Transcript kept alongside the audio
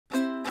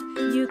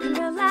you can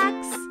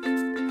relax.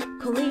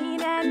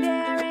 Colleen and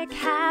Erik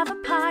have a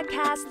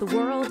podcast. The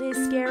world is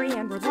scary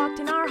and we're locked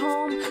in our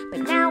home, but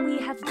now we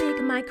have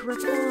big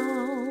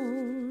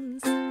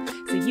microphones,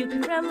 so you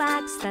can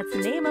relax. That's the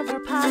name of our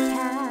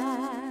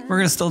podcast. We're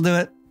gonna still do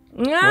it.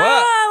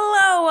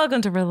 Hello,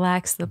 welcome to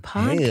Relax the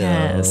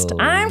Podcast. Hey-o.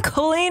 I'm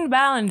Colleen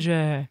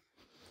Ballinger,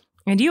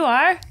 and you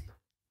are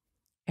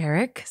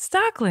Erik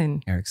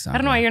Stocklin. Erik Stocklin. I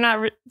don't know why you're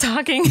not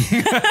talking.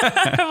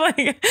 I'm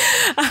like,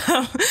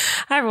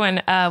 hi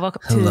everyone,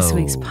 welcome to this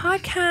week's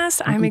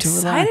podcast. I'm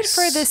excited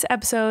for this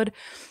episode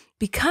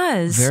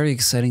because very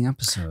exciting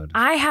episode.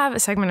 I have a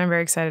segment I'm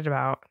very excited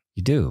about.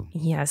 You do?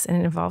 Yes, and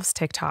it involves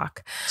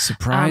TikTok.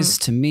 Surprise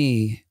to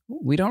me,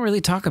 we don't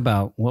really talk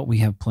about what we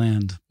have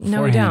planned beforehand.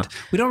 No, we don't.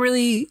 We don't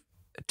really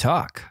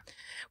talk.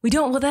 We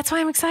don't. Well, that's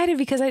why I'm excited,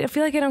 because I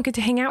feel like I don't get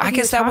to hang out with you. I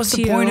guess that was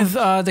the point of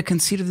the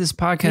conceit of this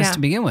podcast to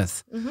begin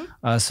with.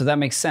 Mm-hmm. So that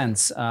makes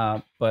sense.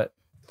 But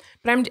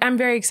I'm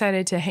very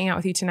excited to hang out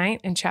with you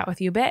tonight and chat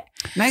with you a bit.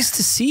 Nice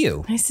to see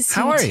you. Nice to see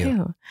you. How are you?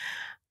 You?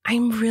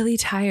 I'm really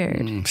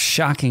tired.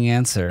 Shocking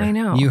answer. I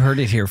know. You heard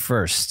it here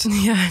first.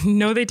 Yeah,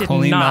 no, they did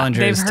Colleen not. Ballinger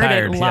They've is heard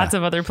tired. it lots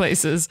of other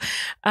places.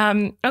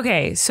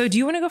 Okay, so do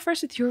you want to go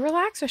first with your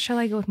relax, or shall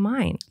I go with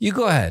mine? You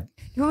go ahead.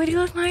 You want me to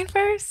go with mine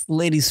first?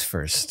 Ladies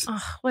first.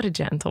 Oh, what a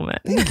gentleman.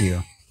 Thank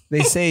you.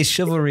 They say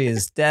chivalry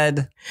is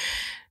dead.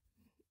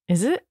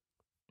 Is it?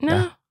 No.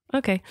 Yeah.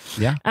 Okay.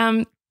 Yeah.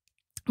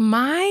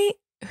 My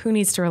who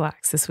needs to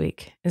relax this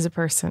week is a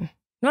person.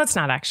 No, it's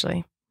not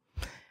actually.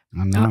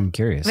 Now I'm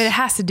curious. But it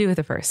has to do with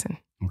a person.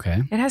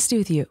 Okay. It has to do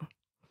with you.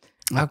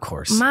 Of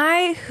course.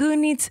 My who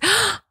needs...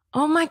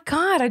 Oh my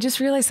God. I just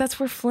realized that's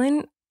where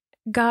Flynn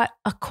got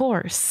a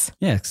course.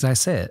 Yeah, because I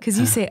say it. Because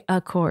you say a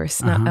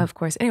course, not of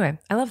course. Anyway,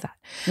 I love that.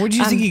 Where do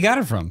you think you got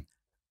it from?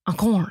 A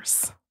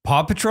course.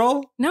 Paw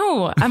Patrol?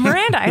 No,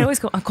 Miranda. I always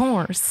go, a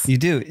course. You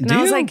do? And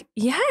I was like,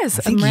 yes.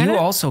 I think Miranda. you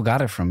also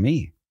got it from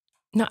me.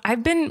 No,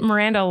 I've been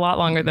Miranda a lot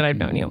longer than I've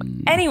known you.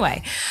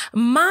 Anyway,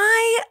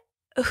 my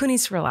who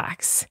needs to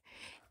relax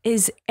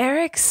is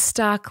Erik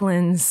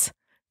Stocklin's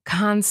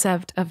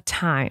concept of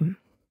time.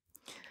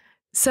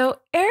 So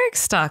Erik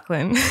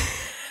Stocklin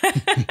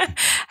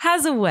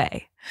has a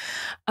way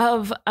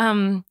of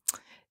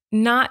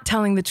not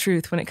telling the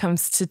truth when it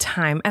comes to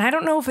time. And I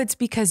don't know if it's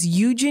because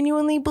you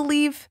genuinely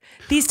believe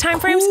these time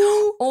frames,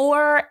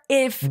 or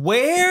if...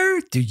 Where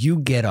do you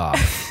get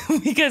off?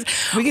 Because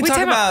we can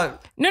talk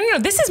about... No.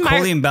 This is my...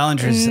 Colleen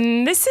Ballinger's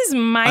this is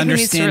my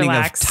understanding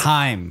of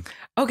time.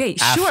 Okay,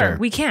 after. sure,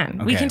 we can.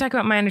 Okay. We can talk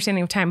about my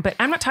understanding of time, but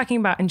I'm not talking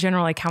about in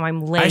general, like how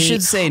I'm late. I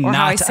should say or not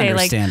how I say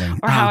understanding.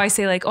 Like, or how I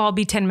say like, oh, I'll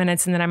be 10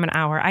 minutes and then I'm an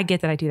hour. I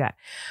get that I do that.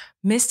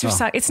 Mr.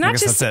 Stock, it's not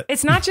just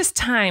it's not just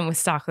time with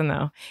Stocklin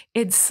though.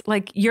 It's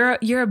like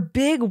you're a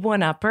big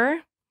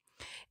one-upper,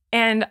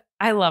 and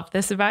I love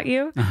this about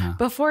you.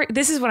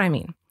 This is what I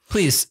mean.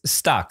 Please,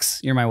 Stocks,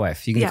 you're my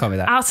wife. You can call me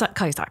that. I'll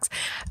call you Stocks.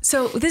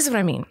 So this is what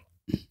I mean.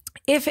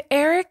 If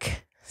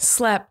Erik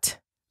slept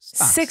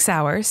 6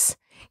 hours,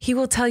 he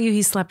will tell you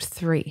he slept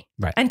 3.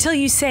 Right. Until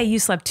you say you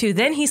slept 2,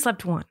 then he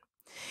slept 1.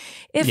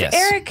 If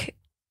Erik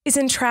is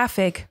in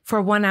traffic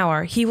for 1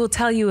 hour, he will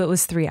tell you it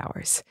was 3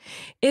 hours.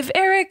 If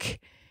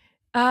Erik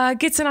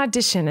gets an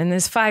audition and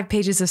there's 5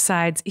 pages of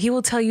sides, he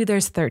will tell you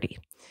there's 30.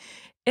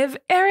 If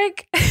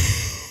Erik...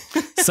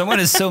 Someone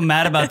is so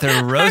mad about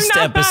their roast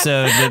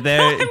episode that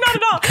they're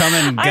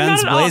coming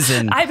guns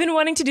blazing. I've been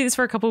wanting to do this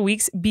for a couple of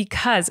weeks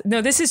because,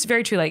 no, this is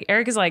very true. Like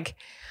Erik is like,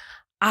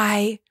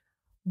 I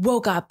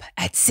woke up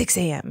at 6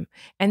 a.m.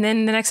 And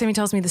then the next time he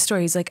tells me the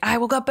story, he's like, I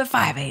woke up at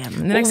 5 a.m.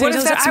 And the next time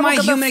he tells me, I woke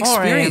up human at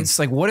 4 experience?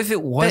 Like, what if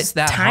it was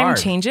that time hard?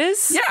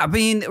 Changes? Yeah, I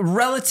mean,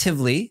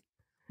 relatively,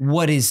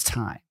 what is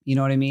time? You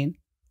know what I mean?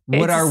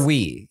 What are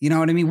we? You know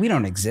what I mean? We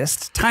don't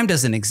exist. Time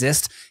doesn't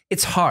exist.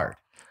 It's hard.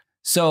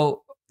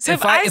 So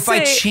if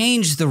I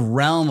change the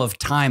realm of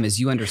time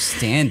as you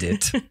understand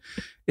it,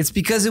 it's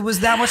because it was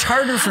that much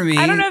harder for me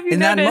in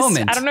that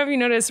moment. I don't know if you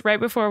noticed right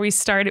before we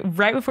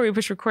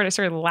pushed record, I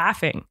started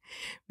laughing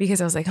because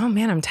I was like, oh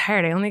man, I'm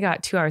tired. I only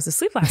got 2 hours of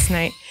sleep last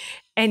night.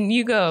 And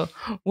you go,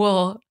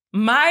 well,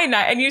 my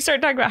night. And you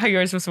start talking about how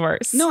yours was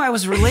worse. No, I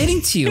was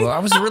relating to you. I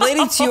was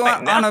relating to you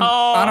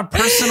on a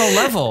personal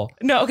level.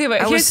 No, okay, but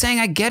I was saying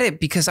I get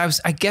it because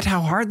I get how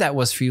hard that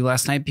was for you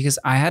last night because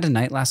I had a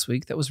night last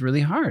week that was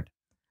really hard.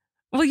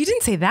 Well, you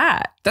didn't say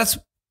that. That's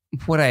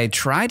what I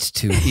tried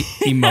to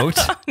emote.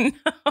 No.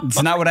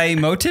 It's not what I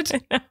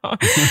emoted. No.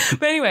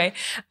 But anyway,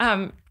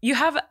 you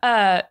have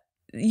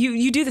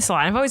you do this a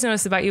lot. I've always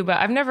noticed about you,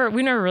 but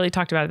we never really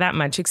talked about it that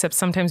much, except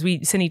sometimes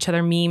we send each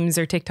other memes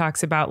or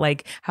TikToks about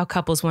like how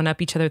couples one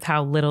up each other with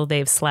how little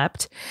they've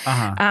slept.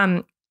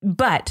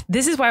 But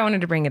this is why I wanted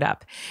to bring it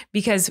up,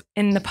 because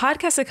in the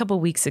podcast a couple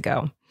of weeks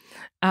ago,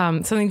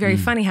 something very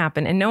funny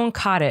happened and no one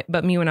caught it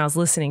but me when I was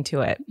listening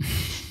to it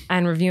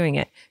and reviewing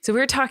it. So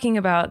we were talking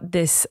about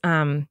this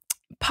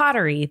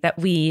pottery that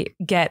we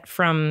get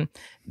from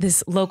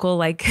this local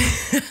like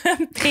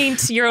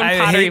paint your own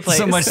pottery I hate place.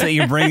 so much that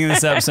you're bringing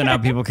this up so now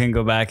people can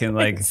go back and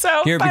like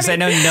hear it, because I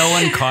know no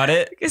one caught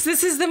it. Because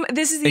this is the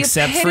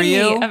except epitome for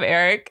you of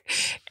Erik,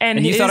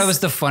 and you thought it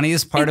was the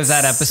funniest part of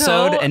that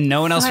episode, and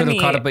no one else would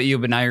have caught it but you.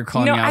 But now you're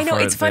calling me out for it. No, I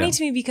know it's funny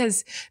to me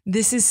because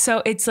this is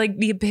so. It's like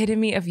the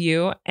epitome of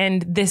you,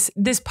 and this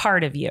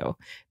part of you,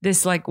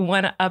 this like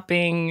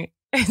one-upping.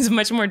 It's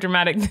much more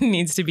dramatic than it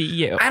needs to be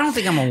you. I don't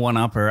think I'm a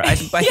one-upper. I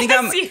think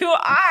yes, you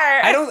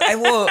are.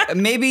 Well,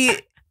 maybe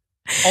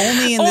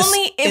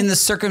only in the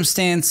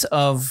circumstance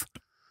of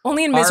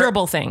only in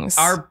miserable things.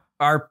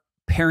 Our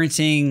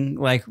parenting,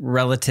 like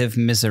relative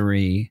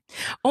misery.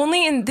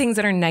 Only in things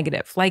that are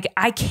negative. Like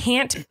I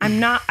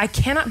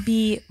cannot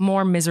be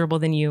more miserable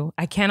than you.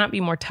 I cannot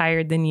be more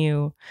tired than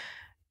you.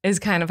 Is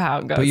kind of how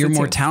it goes. But you're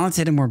more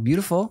talented and more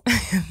beautiful.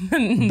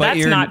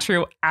 That's not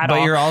true at all.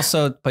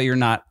 But you're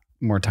not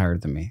more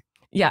tired than me.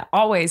 Yeah,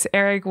 always.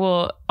 Erik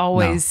will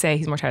always say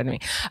he's more tired than me.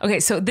 Okay,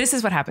 so this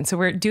is what happened. So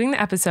we're doing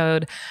the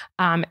episode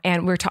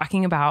and we're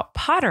talking about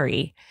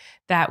pottery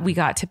that we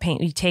got to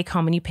paint. You take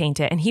home and you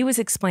paint it. And he was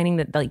explaining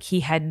that like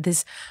he had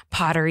this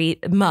pottery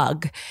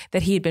mug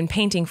that he had been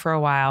painting for a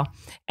while.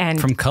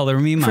 And from Color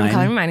Me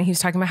Mine. And he was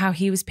talking about how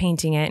he was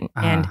painting it.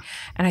 And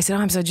I said,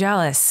 oh, I'm so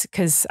jealous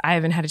because I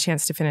haven't had a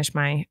chance to finish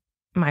my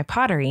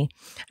pottery.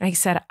 And I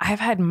said, I've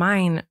had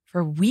mine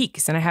for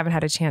weeks and I haven't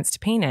had a chance to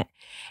paint it.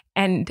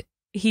 And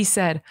he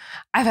said,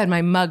 I've had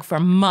my mug for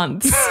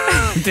months.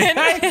 Did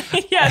I?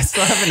 Yes. I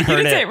still haven't heard you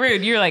didn't it. say it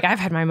rude. You're like, I've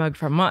had my mug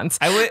for months.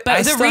 But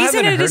the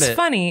reason it is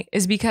funny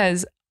is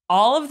because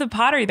all of the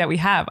pottery that we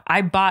have,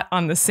 I bought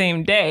on the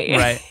same day.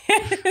 Right.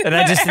 And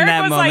I just in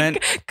that moment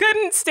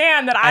couldn't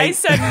stand that I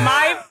said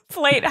my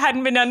plate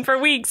hadn't been done for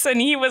weeks,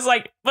 and he was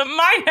like, but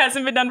mine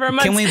hasn't been done for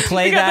months. Can we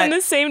play that on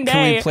the same day?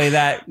 Can we play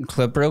that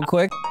clip real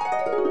quick?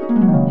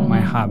 My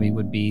hobby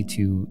would be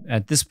to,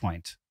 at this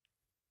point.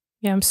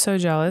 Yeah, I'm so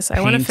jealous. I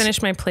want to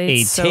finish my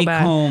plates so take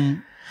bad.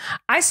 Home.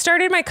 I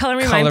started my Color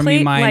Me Mine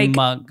plate like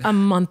mug. a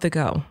month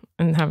ago.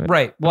 And haven't.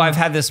 Right. Well, I've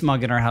had this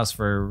mug in our house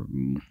for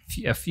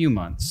a few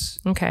months.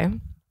 Okay.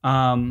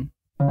 But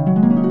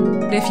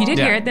if you did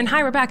hear it, then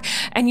hi, we're back.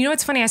 And you know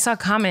what's funny? I saw a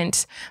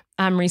comment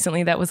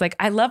recently that was like,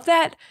 I love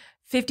that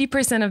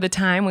 50% of the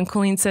time when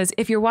Colleen says,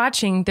 if you're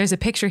watching, there's a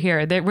picture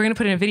here that we're going to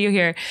put in a video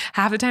here.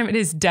 Half the time it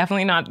is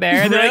definitely not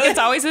there. They're like, it's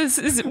always,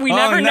 we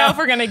never know if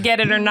we're going to get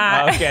it or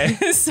not. Okay.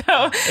 So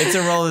it's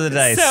a roll of the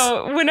dice.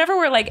 So whenever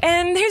we're like,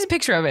 and here's a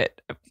picture of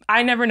it,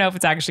 I never know if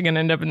it's actually going to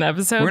end up in the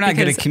episode. We're not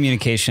good at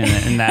communication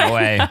in that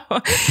way.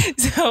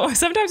 So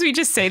sometimes we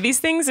just say these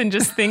things and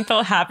just think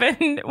they'll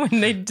happen when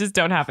they just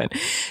don't happen.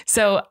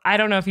 So I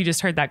don't know if you just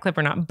heard that clip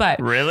or not,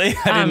 but really?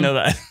 I didn't know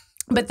that.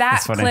 But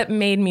that clip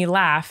made me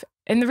laugh.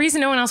 And the reason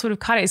no one else would have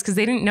caught it is because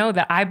they didn't know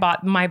that I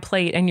bought my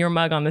plate and your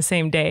mug on the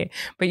same day.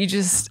 But you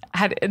just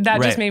had,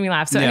 that just made me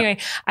laugh. So anyway,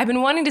 I've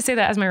been wanting to say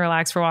that as my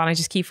relax for a while and I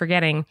just keep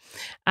forgetting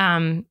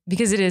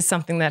because it is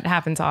something that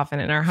happens often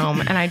in our home.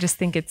 And I just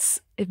think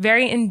it's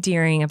very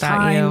endearing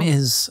about you. Time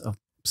is a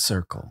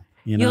circle.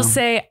 You'll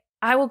say,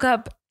 I woke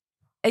up.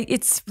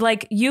 It's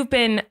like you've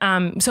been,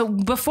 so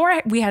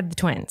before we had the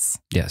twins.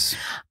 Yes.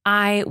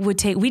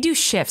 We do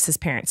shifts as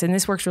parents and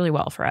this works really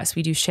well for us.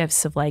 We do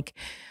shifts of like,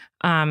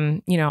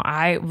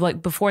 I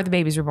like before the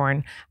babies were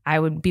born, I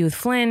would be with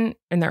Flynn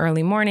in the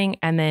early morning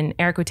and then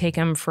Erik would take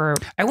him for,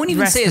 I wouldn't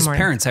even say as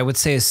parents, I would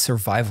say as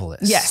survivalists.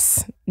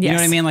 Yes. You know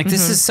what I mean? Like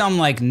this is some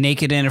like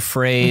naked and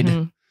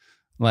afraid,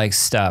 like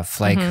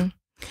stuff like,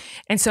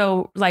 and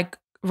so like,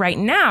 right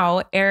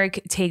now,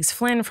 Erik takes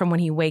Flynn from when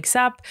he wakes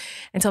up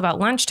until about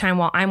lunchtime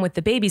while I'm with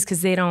the babies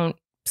because they don't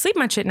sleep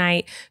much at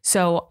night.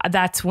 So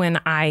that's when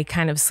I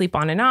kind of sleep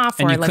on and off.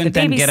 And or you let couldn't the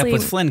then baby get sleep. up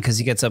with Flynn because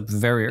he gets up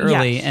very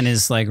early and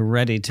is like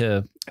ready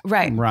to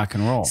rock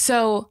and roll.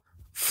 So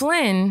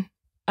Flynn,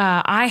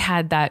 I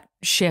had that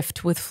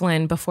shift with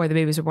Flynn before the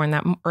babies were born,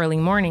 that early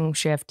morning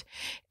shift.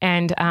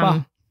 And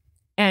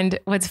and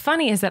what's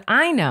funny is that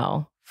I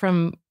know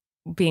from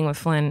being with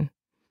Flynn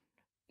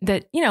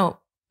that,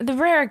 the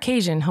rare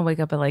occasion he'll wake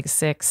up at like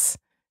 6,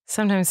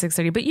 sometimes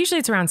 6:30, but usually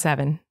it's around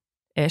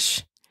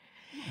 7-ish.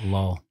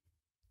 Lol.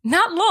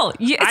 Not lol.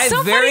 It's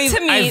so funny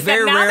to me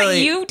that now that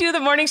you do the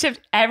morning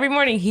shift every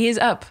morning, he is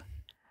up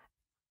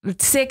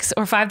at 6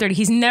 or 5:30.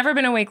 He's never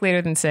been awake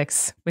later than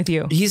 6 with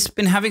you. He's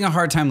been having a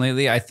hard time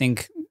lately, I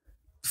think,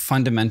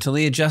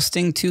 fundamentally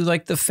adjusting to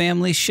like the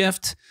family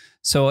shift.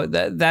 So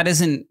that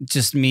isn't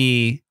just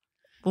me.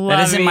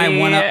 That isn't my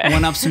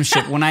one up some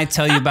shit. When I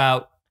tell you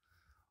about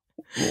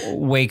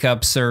wake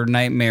ups or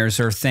nightmares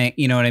or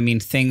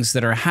things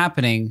that are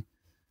happening,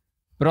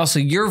 but also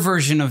your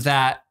version of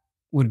that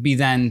would be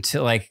then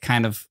to like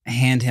kind of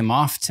hand him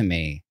off to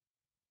me.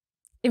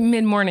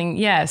 Mid-morning,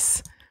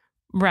 yes.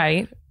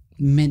 Right.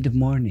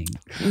 Mid-morning.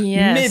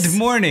 Yes.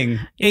 Mid-morning.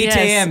 8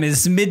 a.m.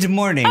 is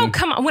mid-morning. Oh,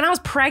 come on. When I was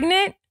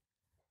pregnant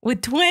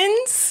with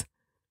twins.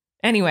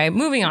 Anyway,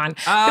 moving on.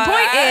 The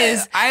point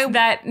is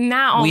that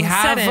now all we of a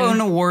have sudden,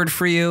 an award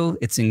for you.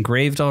 It's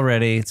engraved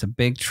already. It's a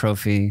big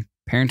trophy.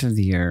 Parent of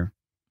the Year.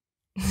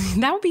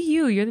 That would be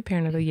you. You're the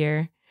Parent of the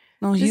Year.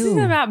 No, this isn't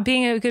about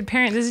being a good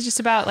parent. This is just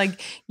about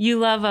like you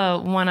love a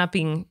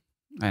one-upping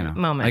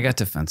moment. I got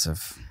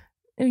defensive.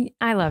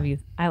 I love you.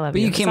 But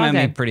you came at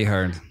me pretty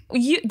hard.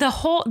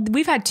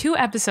 We've had 2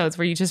 episodes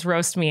where you just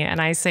roast me and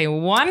I say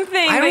one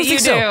thing that you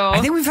do. I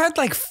think we've had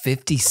like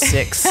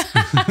 56.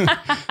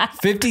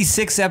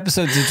 56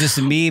 episodes of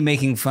just me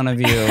making fun of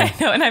you. I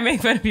know, and I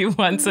make fun of you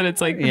once and it's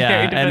like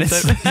very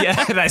defensive.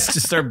 And I just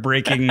start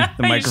breaking the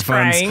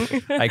microphones.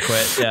 I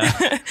quit.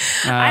 Yeah.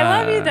 I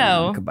love you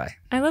though. Goodbye.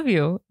 I love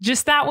you.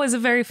 Just that was a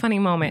very funny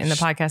moment in the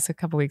podcast a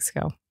couple weeks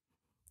ago.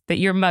 That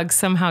your mug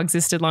somehow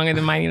existed longer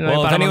than mine.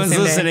 Well, if anyone's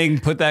listening,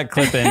 put that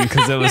clip in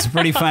because it was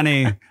pretty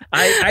funny.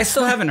 I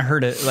still haven't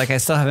heard it. Like I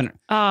still haven't.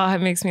 Oh, it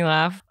makes me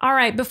laugh. All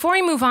right, before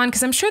we move on,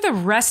 because I'm sure the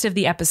rest of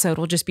the episode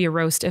will just be a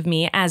roast of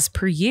me as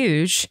per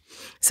usual.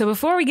 So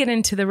before we get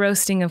into the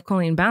roasting of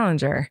Colleen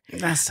Ballinger,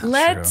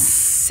 let's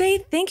say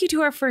thank you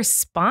to our first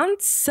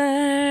sponsor.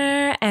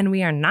 And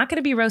we are not going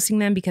to be roasting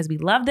them because we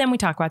love them. We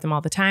talk about them all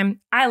the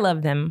time. I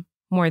love them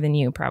more than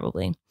you,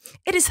 probably.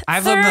 It is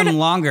I've loved them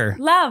longer.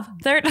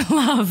 Third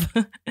Love.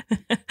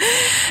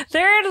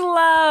 Third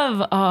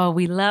Love. Oh,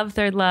 we love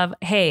Third Love.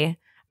 Hey,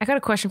 I got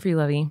a question for you,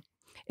 Lovey.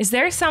 Is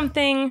there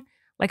something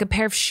like a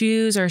pair of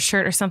shoes or a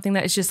shirt or something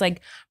that is just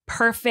like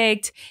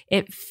perfect?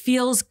 It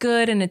feels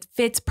good and it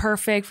fits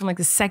perfect from like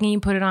the second you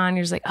put it on.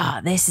 You're just like,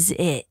 oh, this is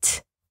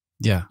it.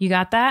 Yeah. You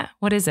got that?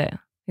 What is it?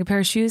 A pair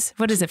of shoes?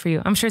 What is it for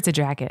you? I'm sure it's a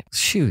jacket.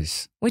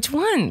 Shoes. Which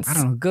ones? I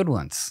don't know. Good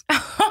ones.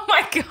 Oh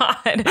my God.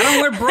 I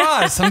don't wear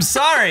bras. I'm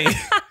sorry.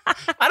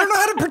 I don't know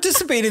how to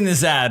participate in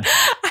this ad.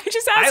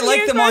 I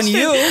like them on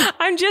you.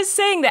 I'm just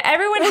saying that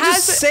everyone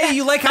has. Just say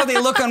you like how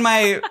they look on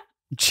my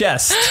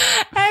chest.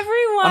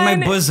 Everyone. On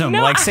my bosom.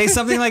 No, like say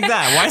something like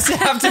that. Why does it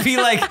have to be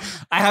like,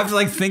 I have to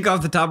like think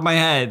off the top of my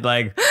head.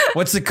 Like,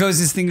 what's the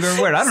coziest thing you've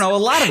ever worn? I don't know. A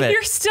lot of it.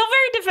 You're still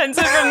very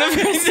defensive from the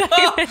first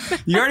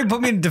second. You already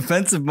put me in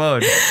defensive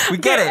mode. We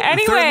get it.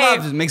 Anyway, Third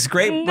Love makes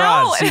great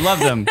bras. You love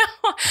them.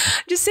 No,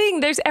 just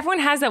saying everyone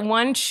has that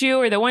one shoe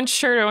or that one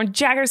shirt or one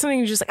jacket or something.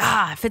 You're just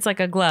like, it fits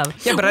like a glove.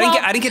 Yeah, but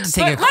I didn't get to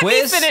take a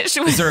quiz. Let me finish.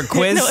 Is there a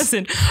quiz? No,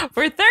 listen.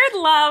 For Third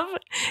Love,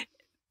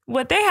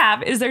 what they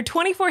have is their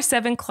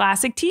 24/7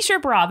 classic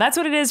t-shirt bra. That's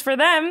what it is for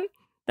them.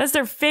 That's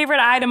their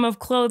favorite item of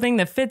clothing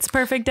that fits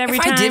perfect every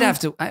time. If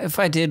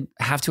I did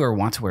have to or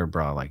want to wear a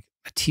bra, like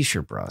a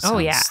t-shirt bra. Oh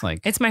yeah,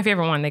 like it's my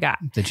favorite one they got.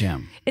 The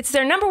gym. It's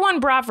their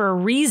 #1 bra for a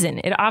reason.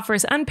 It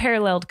offers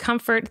unparalleled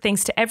comfort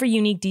thanks to every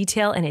unique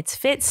detail in its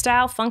fit,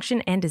 style,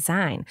 function, and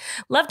design.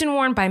 Loved and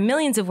worn by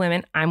millions of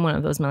women. I'm one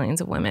of those millions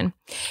of women.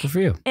 Good for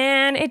you.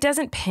 And it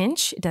doesn't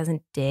pinch. It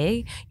doesn't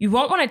dig. You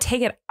won't want to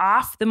take it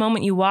off the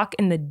moment you walk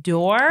in the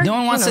door. No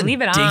one wants a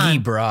leave it diggy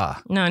on.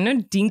 Bra.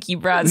 No dinky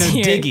bras no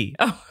here. Diggy.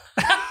 Oh.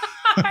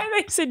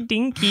 I said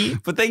dinky.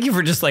 But thank you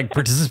for just like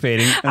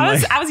participating.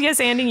 I was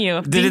yes-anding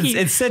you.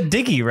 It said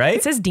diggy, right?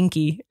 It says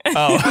dinky.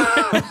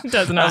 Oh. It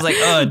does not. I was like,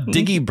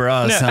 diggy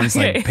bra sounds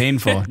like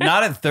painful.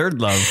 Not at Third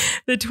Love.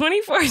 The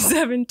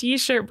 24/7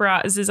 t-shirt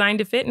bra is designed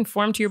to fit and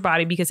form to your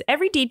body because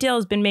every detail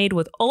has been made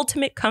with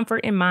ultimate comfort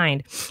in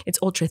mind. It's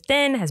ultra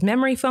thin, has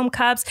memory foam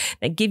cups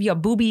that give your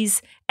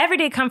boobies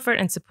everyday comfort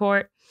and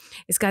support.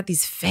 It's got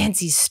these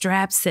fancy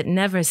straps that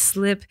never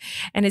slip,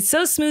 and it's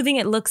so smoothing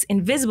it looks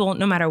invisible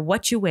no matter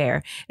what you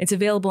wear. It's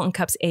available in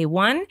cups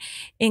A1,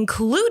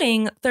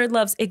 including Third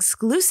Love's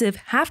exclusive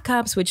half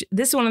cups, which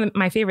this is one of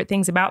my favorite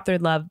things about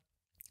Third Love,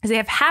 is they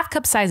have half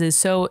cup sizes,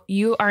 so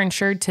you are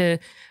ensured to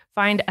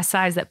find a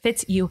size that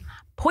fits you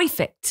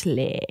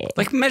perfectly.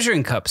 Like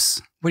measuring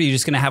cups. What are you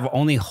just going to have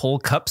only whole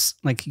cups?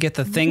 Like you get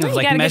the thing of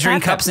like measuring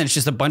cups and it's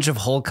just a bunch of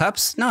whole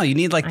cups? No, you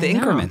need like the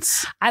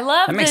increments. I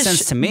love that makes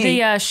sense to me.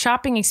 The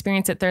shopping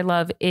experience at Third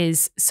Love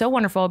is so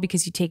wonderful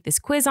because you take this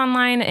quiz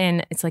online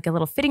and it's like a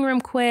little fitting room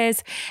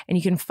quiz and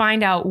you can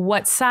find out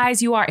what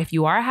size you are, if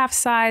you are a half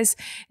size,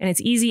 and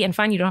it's easy and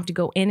fun. You don't have to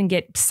go in and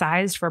get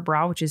sized for a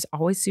bra, which is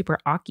always super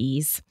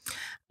awkies.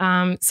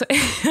 So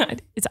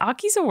is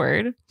awkies a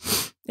word?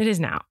 It is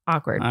now.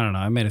 Awkward. I don't know.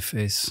 I made a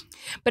face.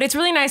 But it's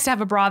really nice to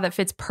have a bra that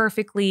fits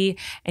perfectly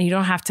and you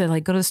don't have to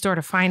like go to the store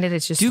to find it.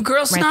 It's just Do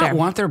girls right not there.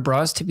 want their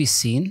bras to be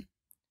seen?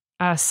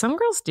 Some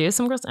girls do.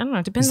 Some girls, I don't know.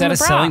 It depends on the bra. Is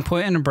that a bra. selling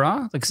point in a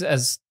bra? Like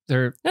as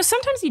they're No,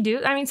 sometimes you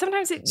do. I mean,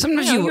 sometimes it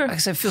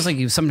feels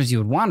like sometimes you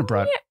would want a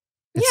bra.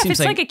 Yeah, if it's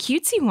like a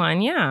cutesy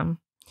one, yeah.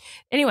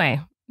 Anyway,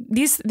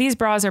 these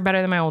bras are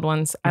better than my old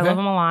ones. Okay. I love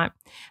them a lot.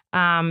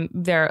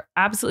 They're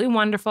absolutely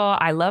wonderful.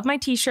 I love my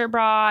t-shirt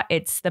bra.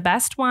 It's the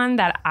best one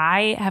that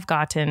I have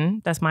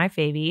gotten. That's my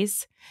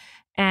favies.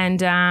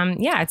 And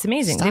yeah, it's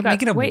amazing. Stop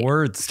making up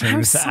words during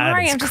this ad. I'm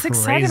sorry. I'm just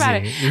excited about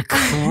it. You're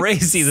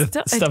crazy.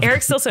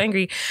 Eric's still so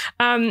angry.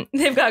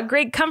 They've got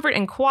great comfort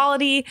and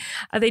quality.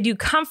 They do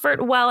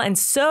comfort well, and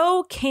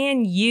so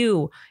can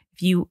you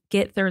if you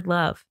get Third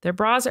Love. Their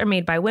bras are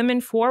made by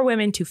women for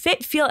women to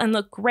fit, feel, and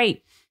look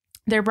great.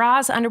 Their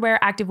bras, underwear,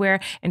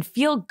 activewear, and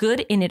feel good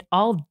in it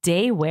all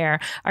day wear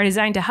are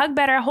designed to hug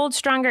better, hold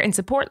stronger, and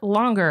support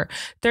longer.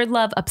 Third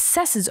Love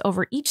obsesses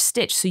over each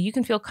stitch so you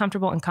can feel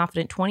comfortable and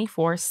confident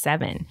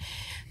 24/7.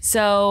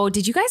 So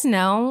did you guys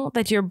know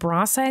that your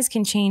bra size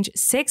can change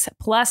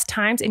 6+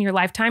 times in your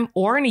lifetime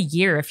or in a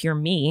year if you're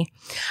me?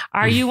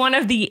 Are you one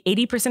of the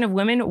 80% of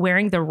women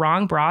wearing the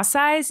wrong bra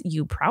size?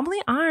 You probably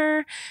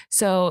are.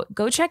 So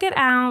go check it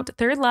out.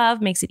 Third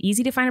Love makes it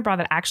easy to find a bra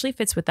that actually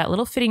fits with that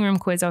little fitting room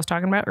quiz I was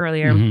talking about earlier.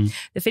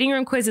 The fitting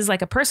room quiz is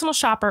like a personal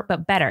shopper,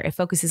 but better. It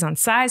focuses on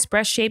size,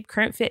 breast shape,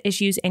 current fit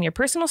issues, and your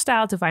personal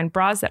style to find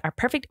bras that are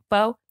perfect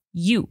for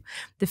you.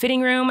 The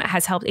fitting room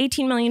has helped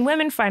 18 million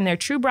women find their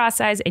true bra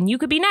size, and you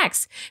could be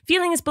next.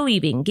 Feeling is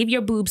believing. Give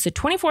your boobs the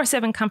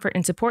 24/7 comfort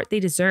and support they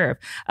deserve.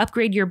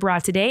 Upgrade your bra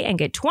today and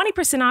get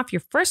 20% off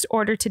your first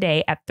order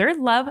today at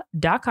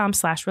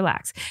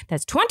thirdlove.com/relax.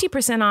 That's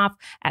 20% off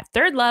at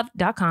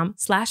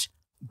thirdlove.com/relax.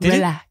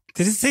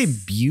 Did it say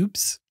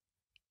bubes?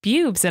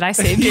 Bubes, did I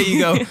say bubes? There you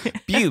go.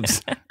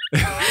 Bubes.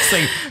 It's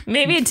like,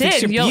 maybe it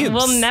did.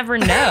 We'll never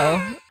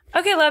know.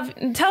 Okay, love,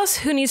 tell us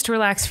who needs to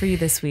relax for you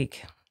this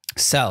week.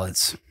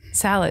 Salads.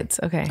 Salads,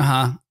 okay.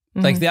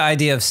 Like the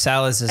idea of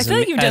salads as I feel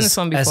like you've done this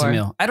one before. As a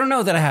meal. I don't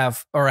know that I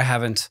have or I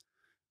haven't,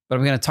 but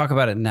I'm going to talk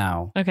about it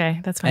now.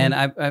 Okay, that's fine.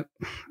 And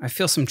I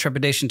feel some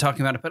trepidation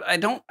talking about it, but I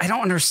don't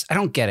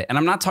get it. And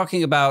I'm not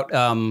talking about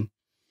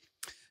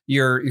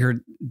your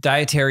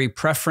dietary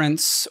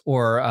preference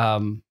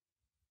or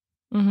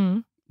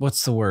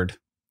what's the word?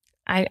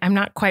 I'm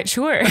not quite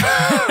sure.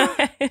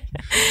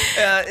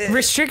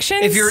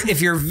 Restrictions?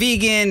 If you're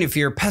vegan, if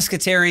you're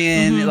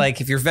pescatarian, like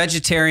if you're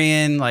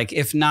vegetarian, like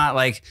if not,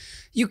 like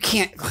you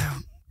can't.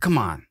 Come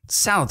on,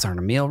 salads aren't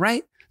a meal,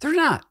 right? They're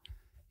not.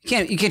 You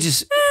can't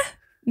just.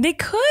 They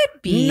could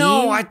be.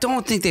 No, I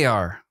don't think they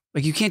are.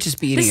 Like you can't just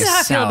be eating a salad. This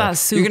is how I feel about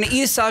soup. You're gonna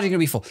eat a salad. You're gonna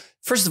be full.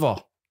 First of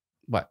all,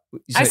 what?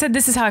 I said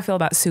this is how I feel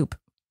about soup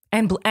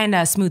and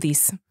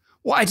smoothies.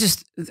 Well,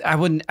 I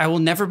will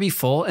never be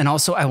full. And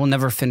also I will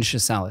never finish a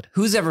salad.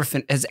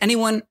 Has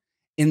anyone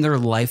in their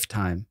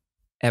lifetime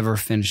ever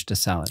finished a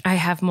salad? I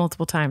have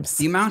multiple times.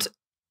 The amount.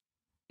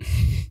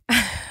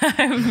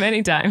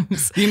 Many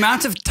times. The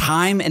amount of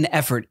time and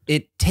effort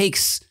it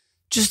takes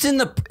just in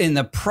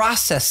the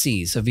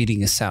processes of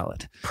eating a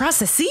salad.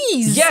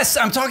 Processes? Yes.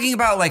 I'm talking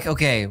about like,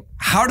 okay,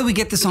 how do we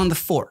get this on the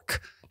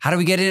fork? How do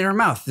we get it in our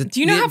mouth? Do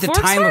you know how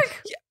forks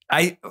work?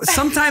 I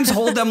sometimes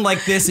hold them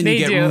like this and you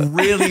get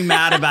really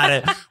mad about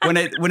it.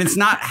 When it's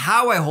not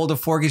how I hold a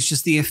fork, it's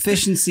just the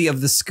efficiency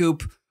of the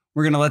scoop.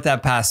 We're going to let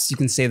that pass. You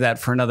can save that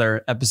for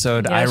another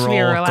episode. Yeah, I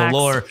roll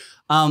galore.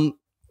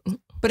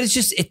 But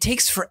it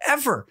takes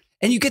forever.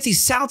 And you get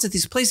these salads at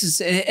these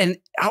places and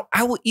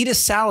I will eat a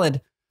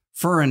salad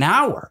for an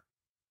hour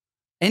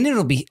and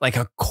it'll be like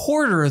a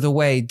quarter of the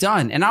way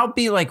done. And I'll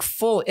be like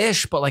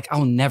full-ish, but like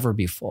I'll never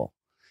be full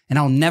and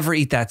I'll never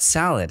eat that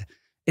salad.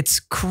 It's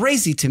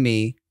crazy to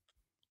me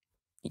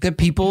that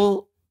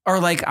people are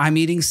like, I'm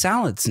eating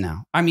salads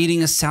now. I'm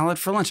eating a salad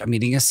for lunch. I'm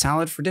eating a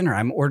salad for dinner.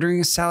 I'm ordering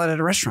a salad at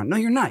a restaurant. No,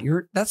 you're not.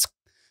 That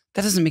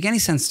doesn't make any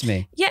sense to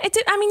me. Yeah,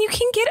 you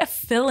can get a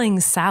filling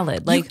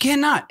salad. You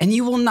cannot, and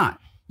you will not.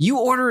 You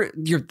order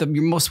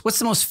what's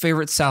the most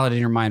favorite salad in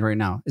your mind right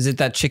now? Is it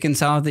that chicken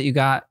salad that you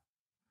got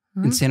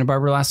in Santa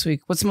Barbara last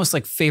week? What's the most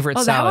favorite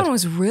salad? That one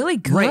was really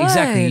good. Right,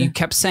 exactly. You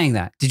kept saying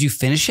that. Did you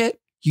finish it?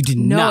 You did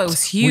not. No, it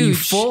was huge. Were you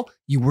full?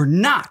 You were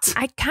not.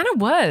 I kind of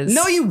was.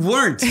 No, you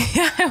weren't.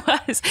 Yeah, I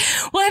was.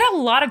 Well, it had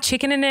a lot of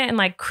chicken in it and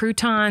like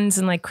croutons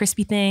and like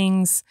crispy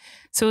things.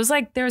 So it was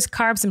like there was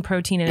carbs and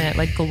protein in it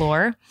like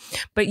galore.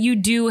 But you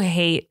do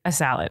hate a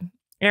salad.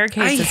 Erik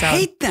hates a salad. I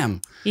hate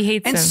them. He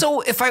hates them. And so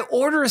if I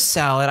order a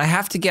salad, I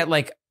have to get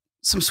like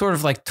some sort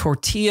of like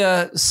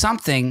tortilla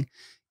something.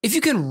 If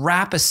you can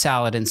wrap a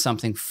salad in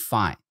something,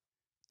 fine.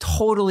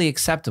 Totally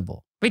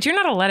acceptable. But you're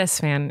not a lettuce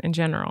fan in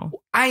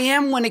general. I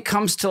am when it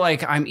comes to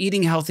like, I'm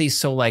eating healthy.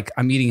 So like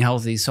I'm eating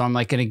healthy. So I'm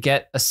like going to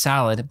get a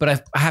salad, but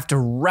I have to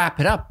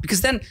wrap it up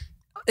because then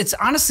it's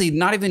honestly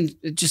not even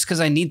just because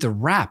I need the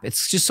wrap.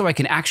 It's just so I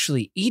can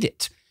actually eat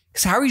it.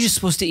 Because how are you just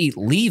supposed to eat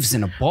leaves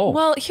in a bowl?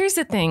 Well, here's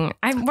the thing.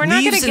 We're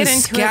not going to get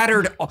into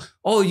scattered.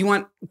 Oh, you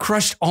want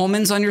crushed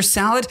almonds on your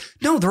salad?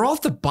 No, they're all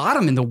at the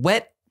bottom in the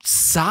wet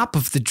sop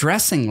of the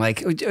dressing.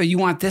 Like, oh, you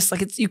want this?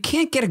 Like, you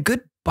can't get a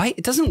good bite.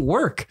 It doesn't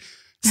work.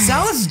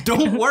 Salads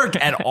don't work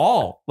at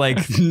all.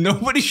 Like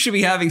nobody should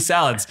be having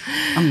salads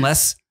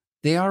unless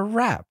they are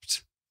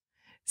wrapped.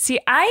 See,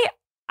 I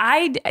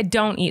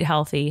don't eat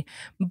healthy,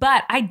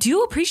 but I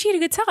do appreciate a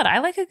good salad. I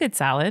like a good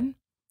salad.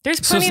 There's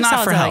plenty of salads. So it's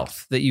not for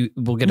health that you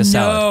will get a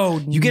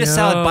salad. You get a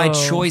salad by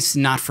choice,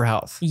 not for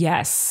health.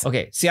 Yes.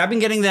 Okay. See, I've been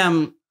getting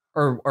them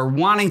or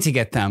wanting to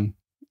get them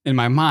in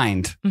my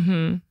mind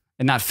and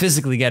not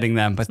physically getting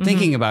them, but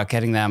thinking about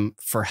getting them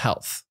for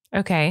health.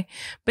 Okay.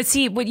 But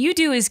see, what you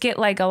do is get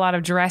like a lot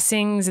of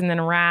dressings and then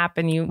a wrap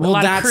and a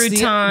lot of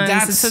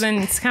croutons. So then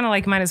it's kind of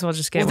like, might as well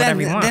just get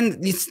whatever you want. Then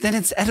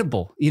it's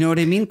edible. You know what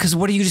I mean? Because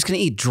what are you just going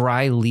to eat?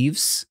 Dry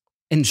leaves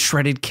and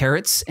shredded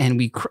carrots. And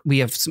we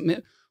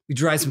We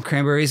dried some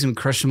cranberries and we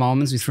crushed some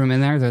almonds. We threw them in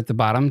there. They're at the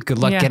bottom. Good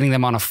luck getting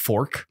them on a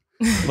fork.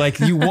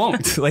 Like you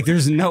won't. Like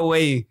there's no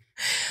way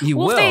you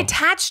will. Well, if they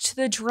attach to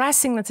the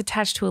dressing that's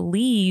attached to a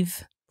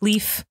leaf.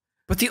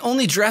 But the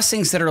only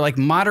dressings that are like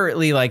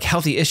moderately like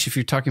healthy-ish, if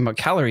you're talking about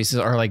calories,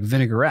 are like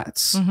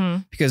vinaigrettes.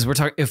 Because we're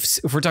talking if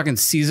we're talking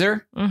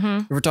Caesar,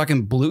 if we're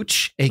talking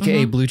Bluch,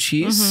 aka blue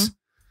cheese,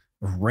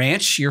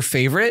 ranch, your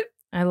favorite.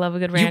 I love a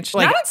good ranch.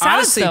 Not on salads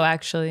honestly, though,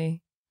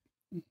 actually.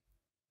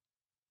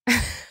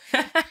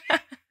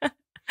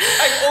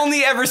 I've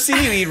only ever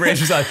seen you eat ranch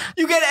with salad.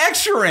 You get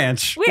extra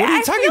ranch. Wait, what are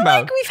you talking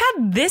about? Like we've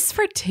had this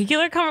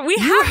particular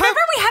conversation. Remember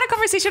we had a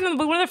conversation on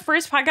one of the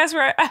first podcasts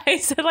where I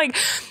said like,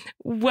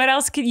 what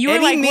else could you were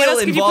like? Any what else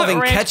meal could you put involving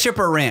ranch? ketchup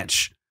or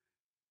ranch.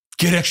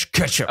 Get extra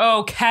ketchup.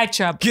 Oh,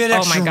 ketchup. Get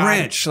extra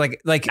ranch.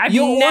 Like I've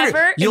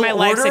never in my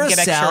life said get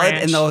extra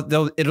ranch.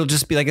 And it'll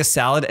just be like a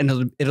salad,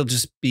 and it'll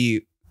just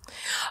be.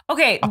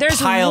 Okay,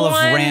 there's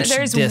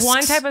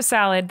one type of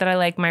salad that I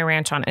like my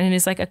ranch on, and it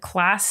is like a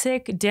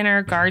classic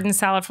dinner garden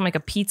salad from like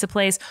a pizza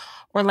place,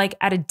 or like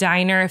at a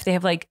diner if they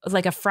have like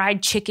a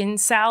fried chicken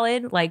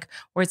salad, like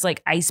where it's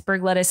like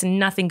iceberg lettuce and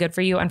nothing good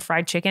for you on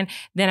fried chicken,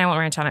 then I want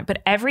ranch on it.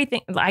 But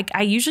everything, like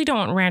I usually don't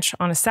want ranch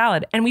on a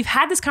salad. And we've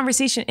had this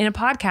conversation in a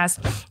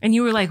podcast, and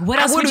you were like, "What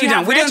else would you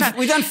have ranch on?"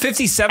 We've done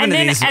 57 of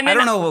these. I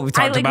don't know what we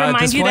talked about. I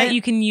remind you that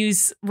you can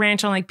use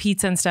ranch on like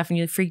pizza and stuff, and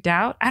you freaked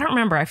out. I don't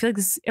remember. I feel like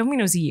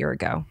it was a year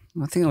ago.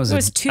 I think it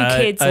was two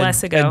kids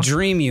less ago. A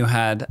dream you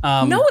had.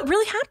 No, it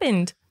really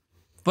happened.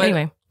 But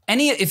anyway.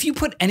 If you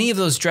put any of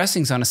those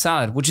dressings on a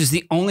salad, which is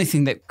the only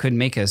thing that could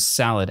make a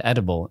salad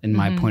edible in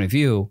my point of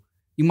view,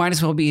 you might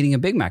as well be eating a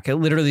Big Mac. It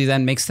literally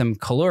then makes them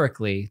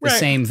calorically the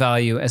same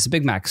value as a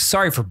Big Mac.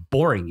 Sorry for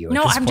boring you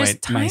at this point.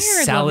 Just tired. My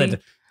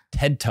salad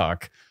TED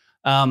Talk.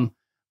 But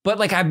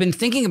like I've been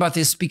thinking about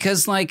this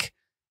because like,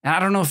 I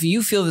don't know if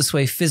you feel this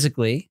way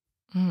physically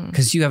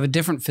because you have a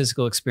different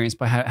physical experience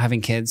by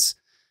having kids.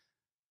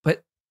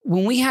 But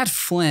when we had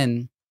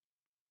Flynn,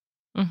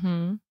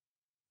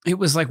 it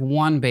was like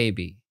one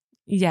baby.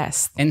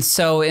 Yes. And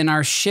so in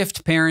our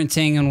shift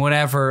parenting and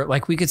whatever,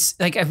 like we could,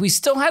 like if we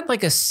still had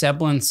like a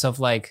semblance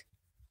of like,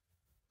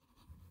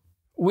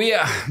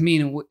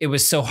 it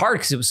was so hard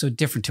because it was so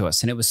different to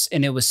us. And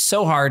it was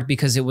so hard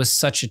because it was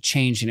such a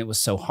change and it was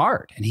so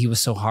hard and he was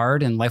so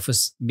hard and life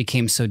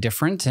became so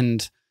different.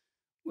 And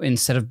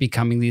instead of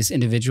becoming these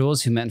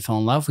individuals who met and fell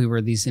in love, we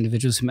were these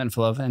individuals who met and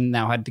fell in love and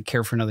now had to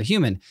care for another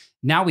human.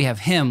 Now we have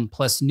him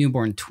plus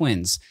newborn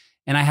twins.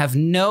 And I have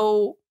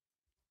no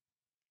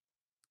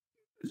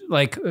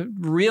like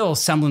real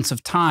semblance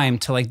of time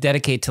to like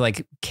dedicate to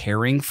like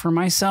caring for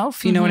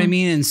myself. You know what I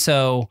mean? And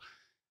so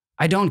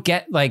I don't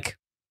get like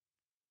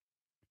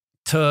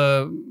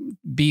to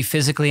be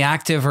physically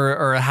active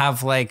or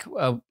have like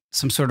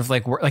some sort of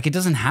like work. Like it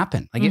doesn't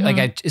happen.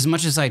 Like as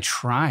much as I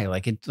try,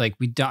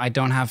 I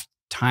don't have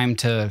time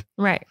to.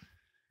 Right.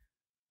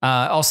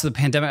 Also the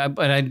pandemic,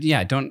 but I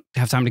don't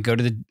have time to go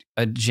to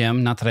a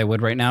gym. Not that I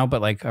would right now,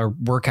 but like a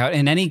workout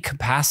in any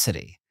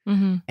capacity.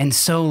 And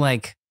so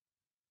like,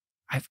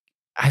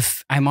 I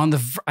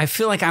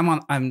feel like I'm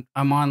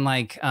on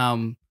like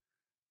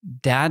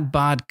dad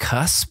bod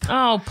cusp.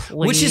 Oh,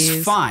 please. Which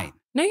is fine.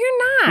 No,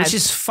 you're not. Which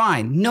is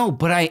fine. No,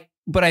 but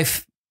I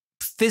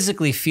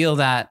physically feel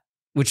that,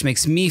 which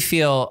makes me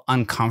feel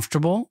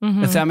uncomfortable,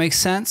 if that makes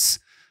sense.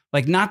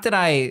 Like not that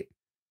I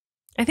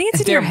think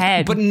it's in your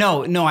head. But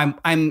no,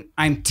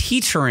 I'm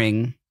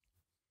teetering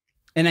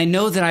and I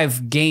know that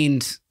I've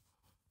gained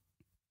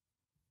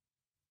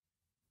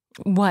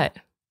what?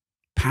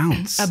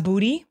 Pounds. A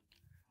booty?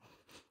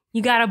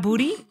 You got a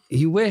booty?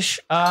 You wish.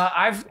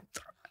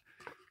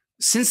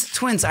 Since the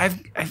twins, I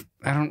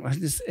don't.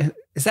 Is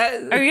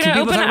that? Are you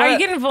gonna open? Are you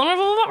getting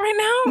vulnerable right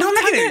now? No, I'm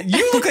not gonna.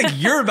 You look like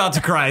you're about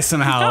to cry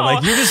somehow. No,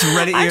 like you're just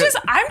ready. I'm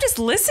just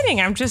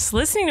listening. I'm just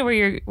listening to where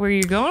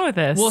you're going with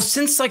this. Well,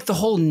 since like the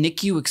whole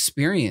NICU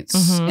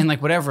experience and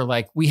like whatever,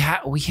 like we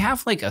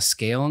have like a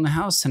scale in the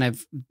house, and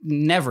I've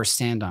never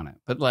stand on it,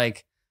 but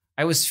like.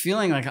 I was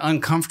feeling like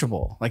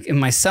uncomfortable, like in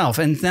myself.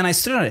 And then I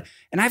stood on it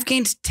and I've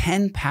gained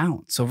 10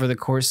 pounds over the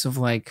course of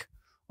like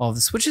all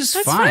this, which is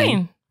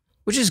fine,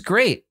 which is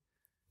great.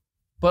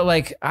 But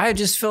like, I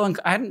just feel,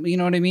 you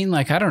know what I mean?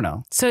 Like, I don't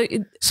know. So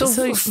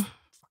fucking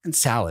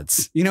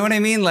salads, you know what I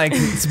mean? Like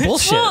it's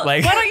bullshit. Well,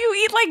 like, why don't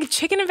you eat like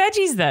chicken and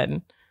veggies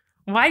then?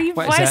 Why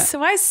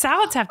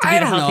salads have to be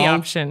the healthy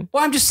option?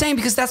 Well, I'm just saying,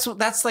 because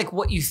that's like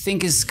what you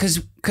think is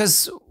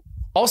because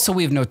also,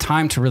 we have no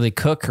time to really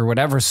cook or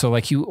whatever. So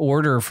like you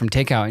order from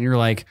takeout and you're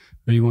like,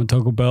 oh, you want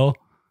Taco Bell?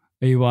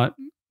 Or you want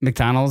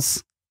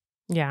McDonald's?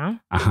 Yeah.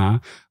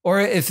 Or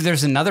if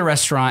there's another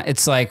restaurant,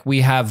 it's like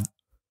we have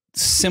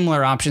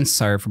similar options.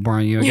 Sorry for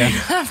boring you again.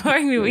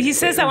 He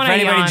says that when I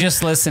yawn. For anybody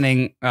just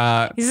listening.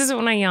 He says it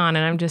when I yawn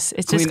and it's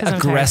just because I'm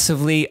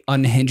aggressively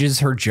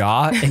unhinges her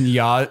jaw and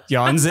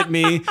yawns at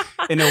me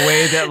in a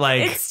way that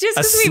like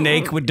a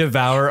snake would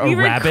devour a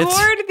rabbit. We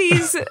record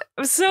these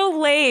so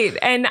late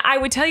and I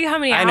would tell you how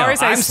many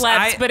hours I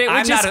slept, but it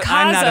would just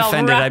cause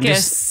a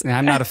ruckus.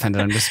 I'm not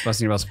offended. I'm just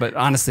busting your balls. But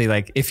honestly,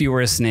 like if you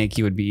were a snake,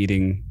 you would be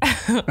eating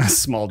a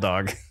small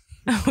dog.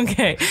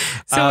 Okay.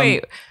 So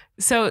wait.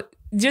 So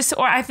just,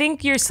 or I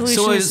think your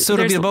solution is so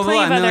it'll be blah,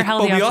 blah, blah. And like,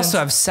 but we options. also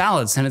have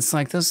salads, and it's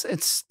like those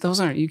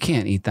aren't, you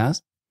can't eat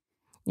those.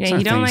 Yeah,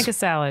 you don't like a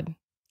salad.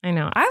 I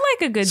know. I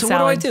like a good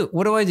salad. So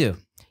what do I do?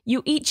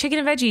 You eat chicken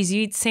and veggies.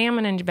 You eat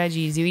salmon and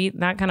veggies. You eat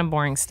that kind of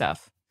boring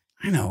stuff.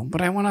 I know,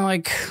 but I want to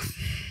like...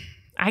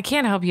 I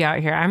can't help you out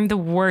here. I'm the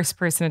worst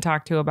person to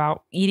talk to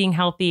about eating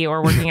healthy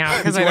or working out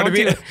because I don't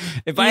do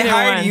If I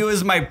hired you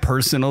as my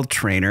personal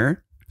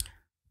trainer,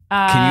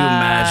 can you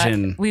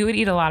imagine? We would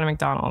eat a lot of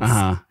McDonald's.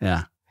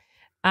 Yeah.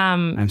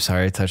 I'm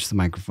sorry I touched the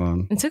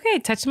microphone. It's okay.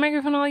 Touch the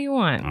microphone all you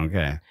want.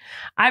 Okay.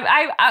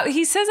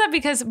 He says that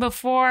because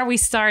before we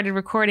started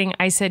recording,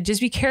 I said,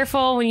 just be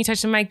careful when you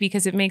touch the mic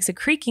because it makes a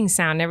creaking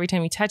sound every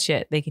time you touch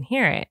it. They can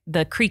hear it.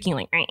 The creaking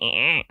like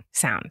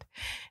sound.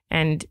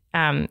 And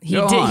he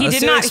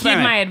did not heed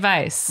my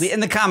advice.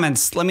 In the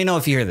comments, let me know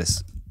if you hear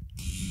this.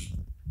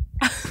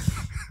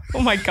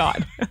 Oh my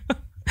God.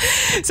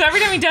 So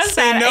every time he does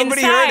that,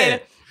 nobody inside, heard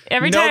it.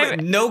 Every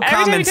time, no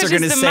comments are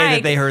going to say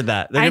that they heard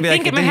that. They're going to be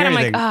like, in my head, I'm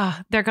like, oh,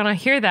 they're going to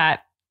hear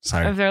that.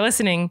 Sorry. If they're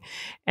listening.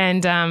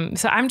 And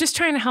so I'm just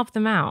trying to help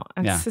them out.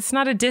 It's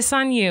not a diss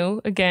on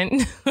you again.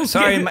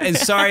 Sorry.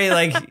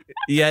 Like,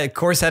 yeah, of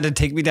course, had to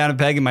take me down a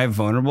peg in my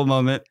vulnerable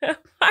moment.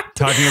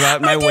 Talking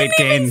about my weight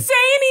gain. I didn't even say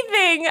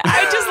anything.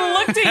 I just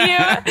looked at you.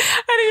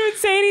 I didn't even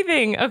say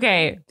anything.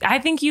 Okay. I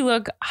think you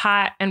look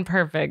hot and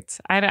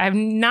perfect. I've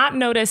not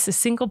noticed a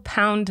single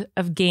pound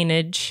of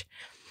gainage.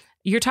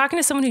 You're talking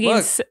to someone who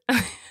gains...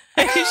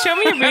 Show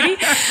me your booty.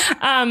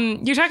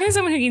 You're talking to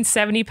someone who gained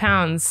 70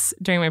 pounds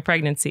during my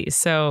pregnancy.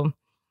 So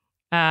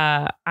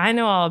I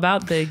know all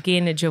about the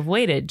gainage of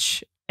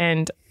weightage.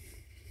 And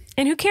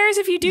who cares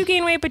if you do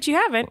gain weight, but you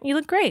haven't? You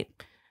look great.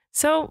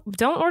 So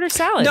don't order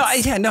salads.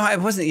 I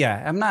wasn't.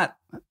 Yeah, I'm not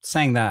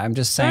saying that. I'm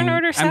just saying. Don't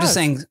order salads. I'm just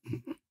saying.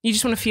 You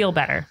just want to feel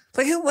better.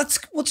 Like,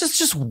 we'll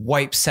just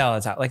wipe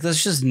salads out. Like,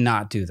 let's just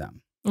not do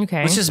them.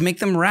 Okay. Let's just make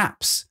them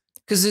wraps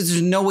because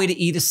there's no way to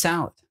eat a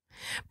salad.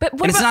 But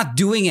it's not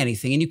doing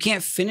anything, and you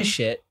can't finish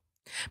it.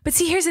 But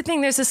see, here's the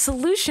thing: there's a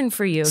solution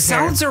for you.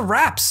 Salads are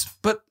wraps,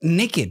 but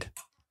naked.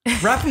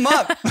 Wrap them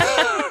up.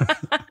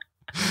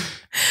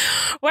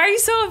 Why are you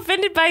so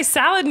offended by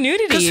salad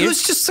nudity? Because it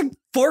was just like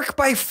fork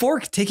by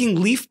fork,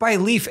 taking leaf by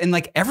leaf, and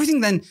like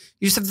everything. Then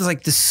you just have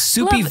this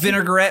soupy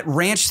vinaigrette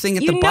ranch thing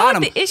at the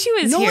bottom. What the issue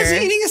is no one's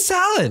eating a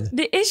salad.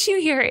 The issue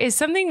here is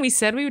something we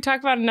said we would talk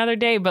about another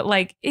day, but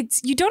like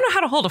you don't know how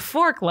to hold a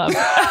fork, love.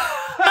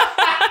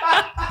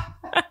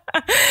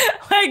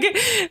 Like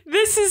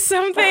this is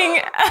something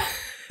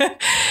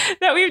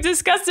that we've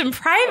discussed in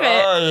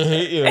private. Oh, I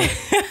hate you.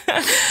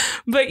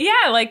 But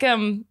yeah, like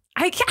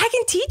I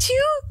can teach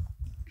you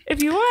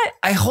if you want.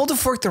 I hold a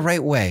fork the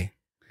right way,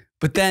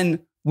 but then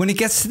when it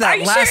gets to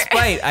that last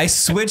bite, I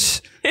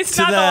switch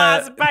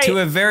to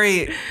a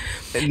very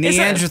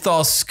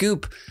Neanderthal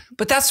scoop.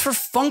 But that's for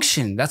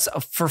function. That's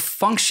for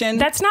function.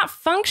 That's not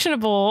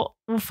functionable.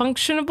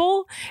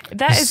 Functionable.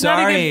 That is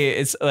not a good,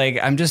 it's like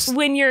I'm just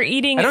when you're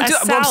eating a salad.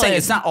 What I'm saying,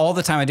 it's not all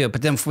the time I do it,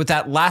 but then with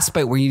that last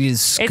bite where you need to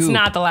scoop. It's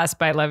not the last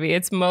bite, Levy.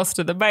 It's most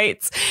of the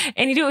bites,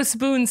 and you do it with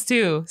spoons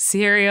too.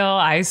 Cereal,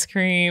 ice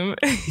cream.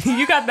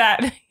 You got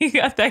that. You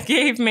got that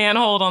caveman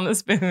hold on the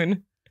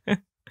spoon. Wow.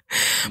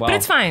 But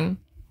it's fine.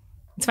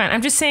 It's fine.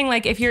 I'm just saying,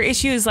 like, if your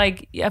issue is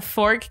like a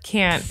fork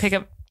can't pick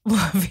up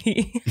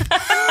Levy.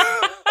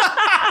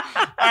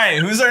 All right,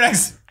 who's our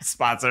next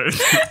sponsor?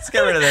 Let's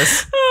get rid of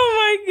this.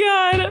 Oh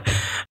my God.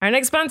 Our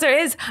next sponsor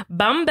is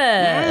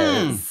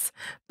Bombas.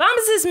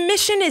 Bombas'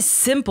 mission is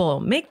simple.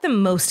 Make the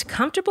most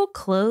comfortable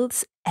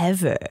clothes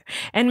ever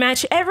and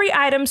match every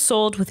item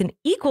sold with an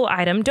equal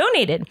item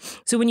donated.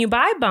 So when you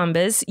buy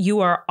Bombas, you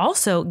are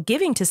also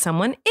giving to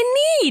someone in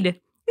need.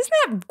 Isn't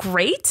that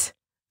great?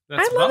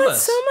 I love it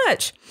so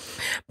much.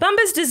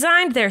 Bombas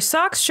designed their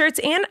socks, shirts,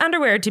 and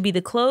underwear to be the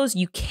clothes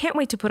you can't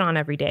wait to put on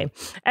every day.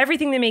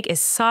 Everything they make is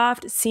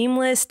soft,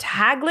 seamless,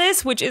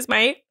 tagless, which is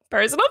my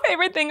personal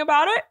favorite thing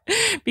about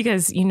it.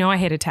 Because you know I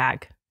hate a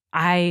tag.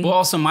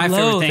 Also my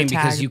favorite thing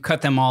because you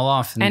cut them all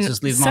off and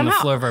just leave them on the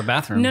floor of our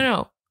bathroom.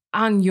 No.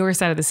 On your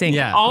side of the sink.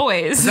 Yeah.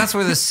 Always. That's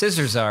where the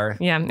scissors are.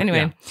 Yeah.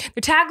 Anyway,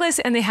 they're tagless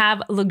and they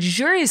have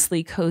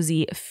luxuriously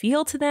cozy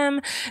feel to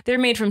them. They're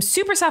made from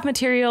super soft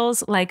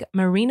materials like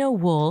merino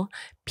wool,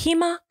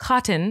 Pima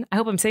cotton. I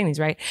hope I'm saying these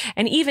right.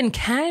 And even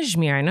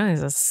cashmere. I know I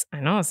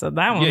said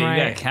that one right.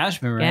 Yeah, you got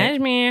cashmere right.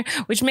 Cashmere,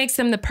 which makes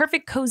them the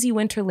perfect cozy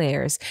winter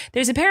layers.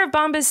 There's a pair of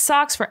Bombas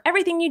socks for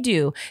everything you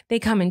do. They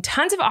come in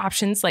tons of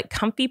options like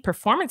comfy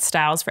performance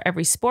styles for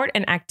every sport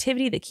and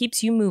activity that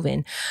keeps you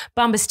moving.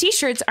 Bombas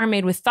t-shirts are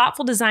made with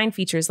thoughtful design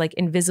features like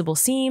invisible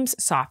seams,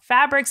 soft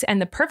fabrics, and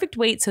the perfect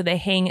weight so they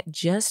hang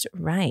just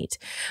right.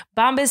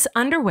 Bombas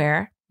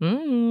underwear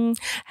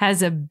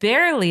has a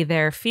barely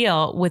there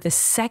feel with a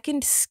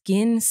second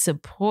skin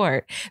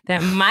support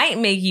that might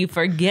make you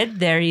forget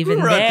they're even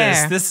Who wrote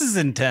there. This is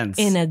intense.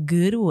 In a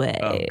good way.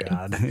 Oh,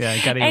 God. Yeah,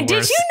 it got even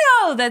worse. Did you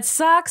know that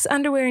socks,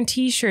 underwear, and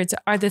t-shirts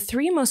are the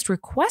 3 most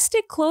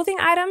requested clothing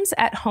items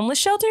at homeless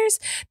shelters?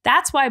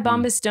 That's why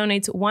Bombas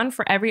donates one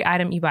for every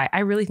item you buy. I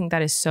really think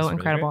that is so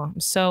incredible. Really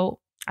I'm so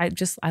I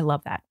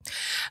love that.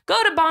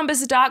 Go to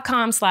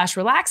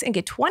bombas.com/relax and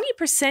get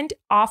 20%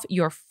 off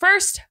your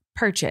first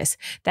purchase.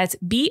 That's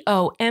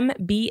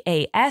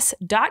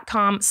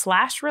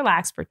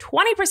BOMBAS.com/relax for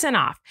 20%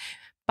 off.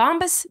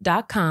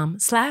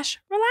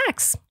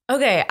 Bombas.com/relax.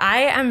 Okay, I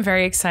am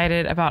very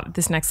excited about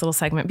this next little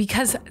segment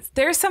because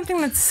there's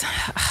something that's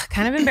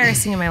kind of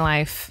embarrassing in my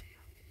life.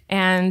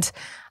 And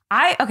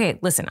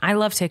listen, I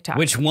love TikTok.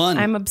 Which one?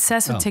 I'm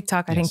obsessed with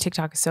TikTok. I think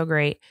TikTok is so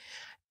great.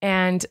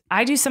 And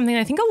I do something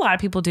I think a lot of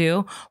people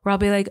do where I'll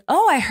be like,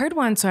 oh, I heard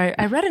one. So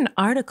I read an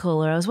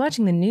article or I was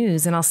watching the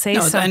news and I'll say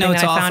something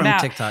that I found out.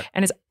 TikTok.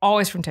 And it's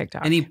always from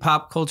TikTok. Any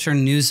pop culture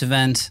news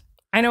event.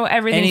 I know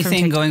everything from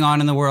TikTok. Going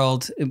on in the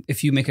world.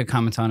 If you make a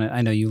comment on it,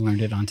 I know you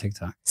learned it on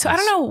TikTok. So I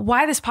don't know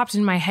why this popped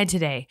into my head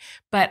today,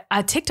 but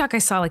a TikTok I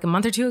saw like a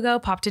month or two ago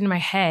popped into my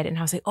head and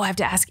I was like, oh, I have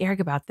to ask Erik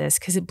about this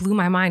because it blew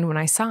my mind when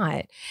I saw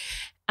it.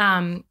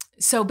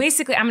 So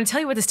basically, I'm going to tell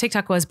you what this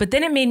TikTok was, but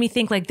then it made me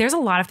think like there's a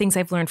lot of things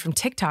I've learned from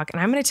TikTok,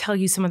 and I'm going to tell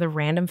you some of the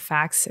random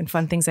facts and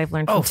fun things I've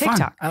learned from TikTok.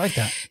 Fun. I like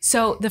that.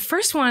 So the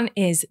first one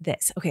is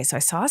this. Okay, so I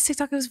saw this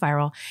TikTok that was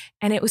viral,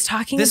 and it was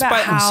talking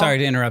about how... I'm sorry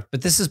to interrupt,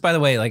 but this is, by the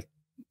way, like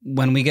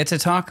when we get to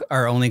talk,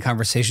 our only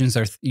conversations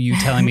are you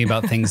telling me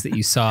about things that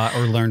you saw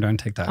or learned on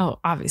TikTok. Oh,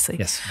 obviously.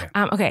 Yes.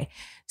 Yeah. Okay,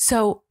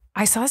 so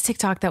I saw this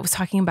TikTok that was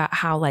talking about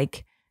how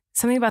like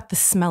something about the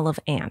smell of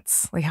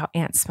ants, like how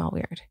ants smell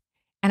weird.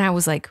 And I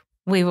was like,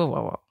 wait.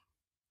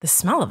 The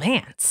smell of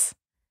ants.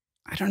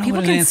 I don't know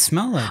what an ant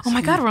smell like. Oh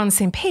my God, we're on the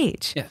same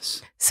page.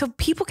 Yes. So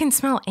people can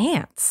smell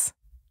ants.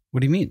 What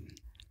do you mean?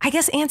 I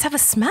guess ants have a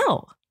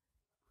smell.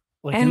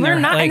 Like and we're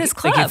not in this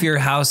club. Like if your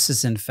house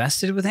is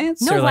infested with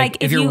ants? No, or like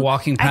if you're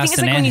walking past an anthill? I think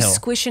it's like when you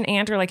squish an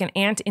ant or like an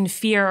ant in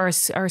fear or a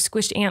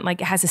squished ant,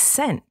 like it has a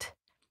scent.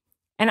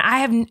 And I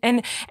have,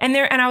 and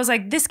I was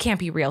like, this can't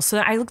be real. So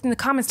I looked in the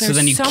comments. So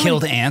then you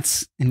killed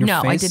ants in your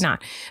face? No, I did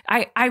not.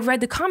 I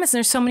read the comments and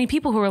there's so many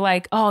people who were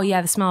like, oh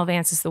yeah, the smell of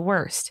ants is the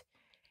worst.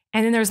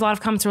 And then there's a lot of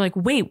comments who were like,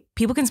 wait,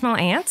 people can smell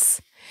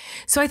ants?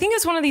 So I think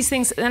it's one of these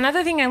things.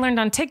 Another thing I learned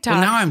on TikTok.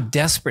 Well, now I'm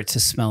desperate to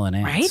smell an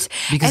ant. Right?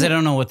 Because I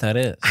don't know what that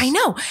is. I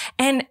know.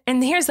 And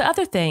here's the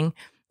other thing.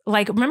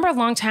 Like, remember a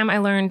long time I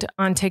learned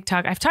on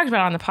TikTok, I've talked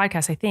about it on the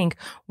podcast, I think,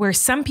 where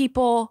some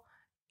people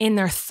in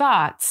their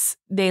thoughts,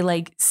 they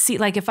like see,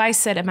 like if I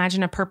said,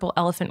 imagine a purple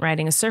elephant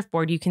riding a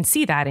surfboard, you can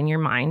see that in your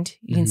mind.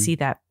 You can see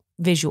that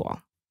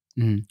visual,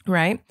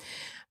 right?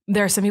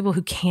 There are some people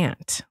who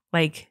can't,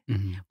 like,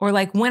 or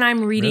like when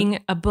I'm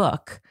reading a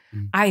book,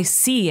 I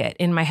see it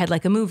in my head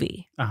like a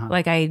movie.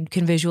 Like I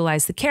can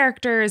visualize the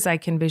characters. I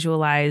can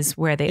visualize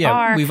where they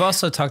are. We've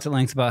also talked at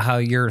length about how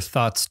your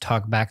thoughts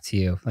talk back to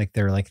you. Like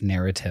they're like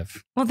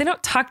narrative. Well, they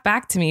don't talk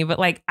back to me, but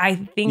like I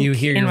think you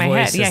hear in my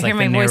head. Yeah, I hear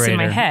my voice in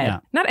my head. Yeah.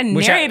 Not a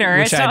narrator.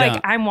 It's not like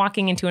I'm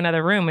walking into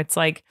another room. It's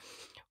like,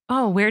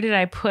 oh, where did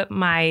I put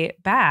my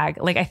bag?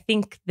 Like I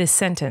think this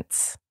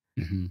sentence.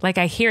 Like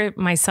I hear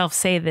myself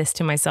say this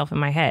to myself in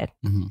my head.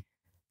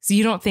 So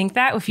you don't think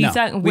that? If you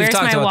thought, where's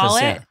my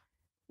wallet?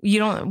 You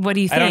don't, what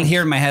do you think? I don't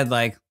hear in my head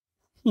like,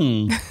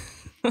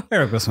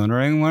 Erik was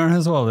wondering where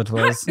his wallet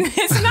was.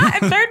 It's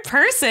not a third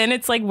person.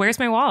 It's like, where's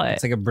my wallet?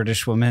 It's like a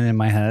British woman in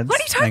my head. What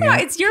are you talking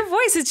about? It's your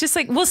voice. It's just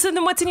like, well, so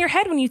then what's in your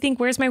head when you think,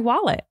 where's my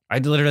wallet? I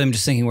literally am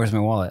just thinking, where's my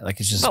wallet? Like,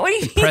 it's just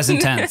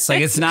present tense.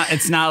 Like, it's not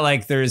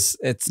like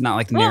it's not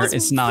like narrative.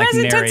 It's not like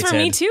narrated. Present tense for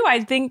me too. I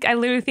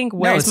literally think,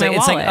 where's my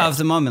wallet? It's like of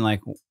the moment,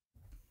 like,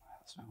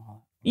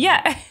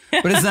 yeah.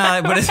 But it's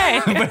not, but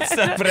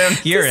I don't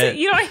hear it.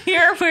 You don't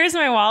hear where's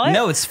my wallet?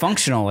 No, it's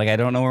functional. Like I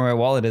don't know where my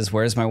wallet is.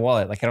 Where's my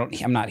wallet? Like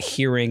I'm not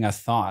hearing a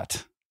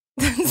thought.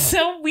 That's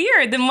so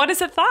weird. Then what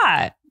is a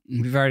thought?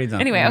 We've already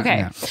done. Anyway, okay.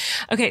 Yeah.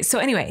 Okay, so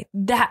anyway,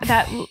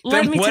 that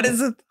led me to what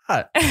is a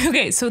thought?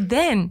 Okay, so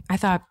then I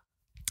thought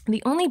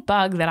the only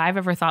bug that I've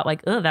ever thought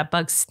like, oh, that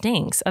bug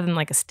stinks, other than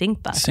like a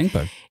stink bug. Stink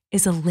bug.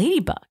 Is a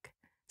ladybug.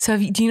 So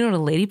do you know what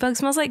a ladybug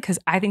smells like? Because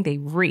I think they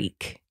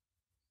reek.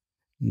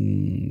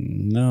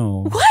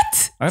 No.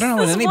 What? I don't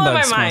know what any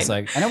bug smells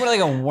like. I know what like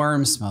a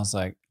worm smells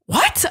like.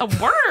 What? A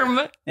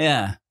worm?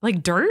 Yeah.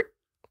 Like dirt?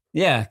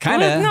 Yeah,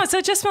 kind of. No, so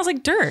it just smells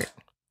like dirt.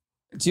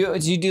 Do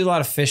you do a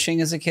lot of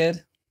fishing as a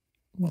kid?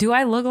 Do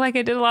I look like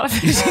I did a lot of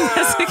fishing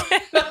as a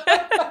kid?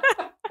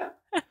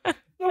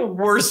 The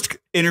worst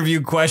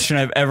interview question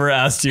I've ever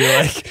asked you.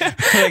 Like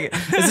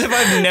as if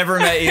I've never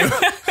met you.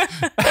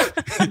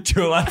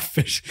 Do a lot of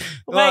fish.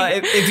 Like,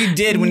 well, if you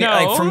did, when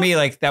like for me,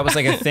 like that was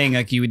like a thing.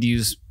 Like you would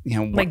use,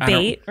 like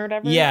bait or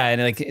whatever. Yeah,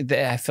 and like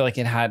I feel like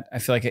it had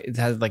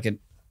like a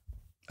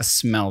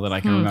smell that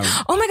I can remember.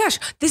 Oh my gosh,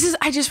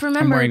 I just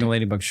remembered. I'm wearing a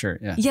ladybug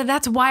shirt. Yeah. Yeah,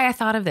 that's why I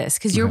thought of this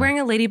because you're wearing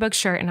a ladybug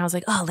shirt, and I was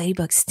like, oh,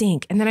 ladybugs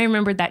stink. And then I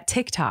remembered that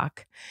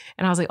TikTok,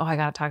 and I was like, oh, I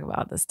gotta talk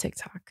about this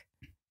TikTok.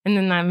 And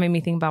then that made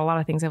me think about a lot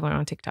of things I've learned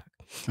on TikTok.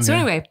 Okay. So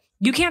anyway,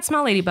 you can't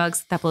smell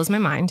ladybugs. That blows my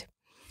mind.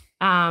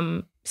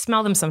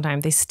 Smell them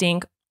sometime. They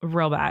stink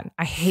real bad.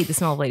 I hate the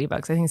smell of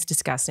ladybugs. I think it's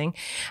disgusting.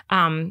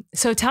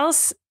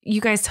 So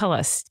you guys tell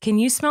us, can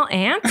you smell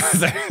ants?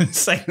 They're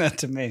saying that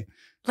to me.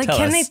 Like,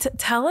 can they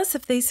tell us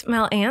if they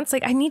smell ants?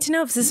 Like, I need to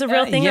know if this is a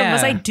real thing or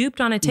was I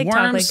duped on a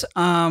TikTok? Worms,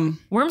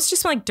 worms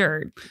just smell like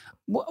dirt.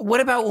 What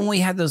about when we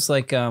had those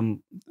like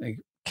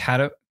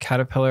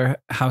caterpillar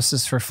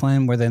houses for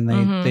Flynn, where then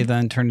they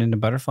then turned into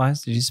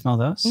butterflies? Did you smell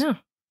those? No.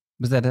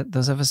 Was that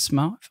does it have a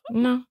smell?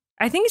 No.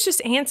 I think it's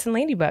just ants and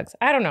ladybugs.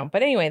 I don't know.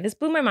 But anyway, this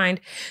blew my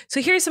mind.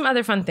 So here's some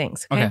other fun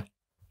things. Okay.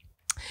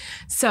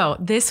 So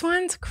this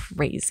one's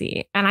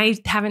crazy. And I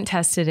haven't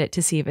tested it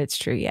to see if it's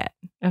true yet.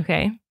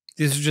 Okay.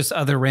 These are just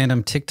other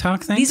random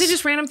TikTok things? These are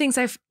just random things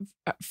I've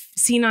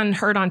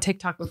heard on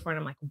TikTok before. And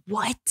I'm like,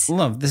 what?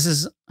 Love, this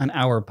is an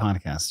hour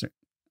podcast.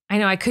 I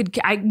know I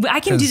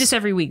can do this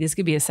every week. This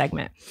could be a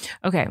segment.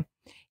 Okay.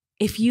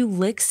 If you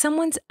lick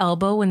someone's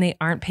elbow when they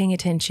aren't paying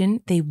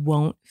attention, they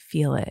won't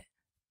feel it.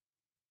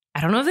 I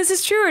don't know if this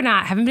is true or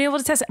not. Haven't been able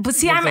to test it. But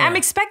see, I'm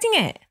expecting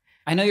it.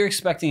 I know you're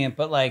expecting it,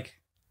 but like...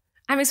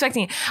 I'm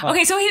expecting it. Well,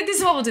 okay, so this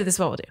is what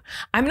we'll do.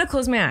 I'm going to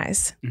close my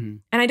eyes.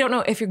 And I don't know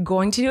if you're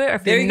going to do it or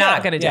if you're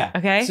not going to do it.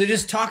 Okay? So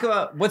just talk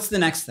about what's the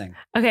next thing.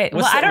 Okay.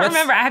 I don't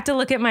remember. I have to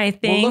look at my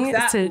thing.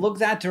 Well, look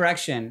that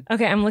direction.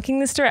 Okay, I'm looking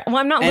this direction.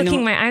 Well, I'm not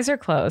looking. My eyes are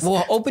closed.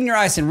 Well, open your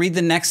eyes and read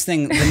the next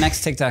thing, the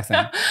next TikTok thing.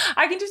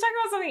 I can just talk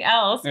about something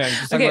else. Yeah,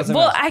 just talk about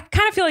something else. I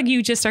kind of feel like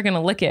you just are going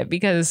to lick it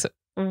because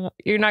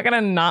you're not going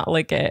to not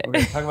lick it. We're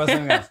going to talk about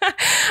something else.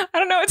 I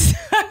don't know what to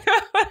talk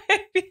about.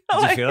 Did you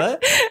feel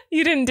it?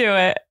 You didn't do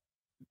it.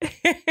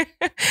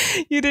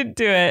 You didn't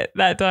do it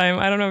that time.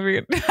 I don't know if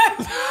you're that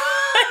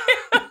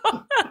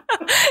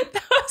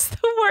was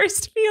the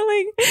worst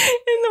feeling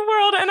in the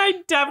world, and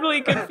I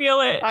definitely could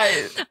feel it.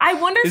 I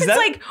wonder if it's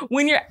like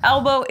when your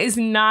elbow is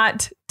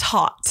not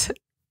taut.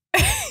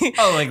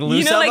 Oh, like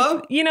loose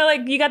elbow? Like,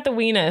 like you got the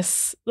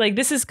weenus. Like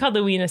this is called the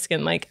weenus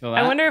skin. Like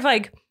I wonder if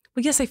well,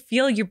 yes, I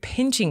feel you're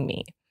pinching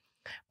me.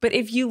 But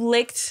if you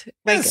licked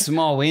like a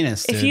small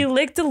weenus, dude. If you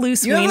licked a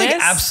loose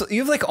weenus, you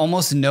have like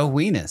almost no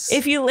weenus.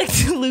 If you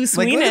licked a loose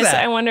weenus,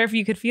 I wonder if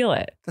you could feel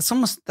it.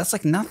 That's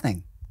like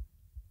nothing.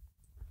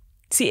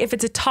 See, if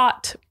it's a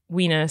taut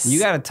weenus, you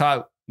got a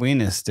taut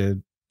weenus,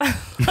 dude. I'm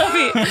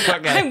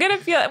gonna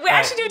feel it. Wait,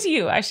 I should do it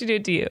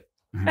to you.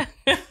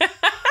 Mm-hmm.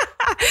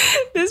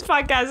 This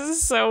podcast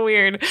is so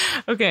weird.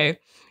 Okay,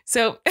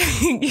 so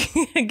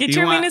get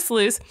your weenus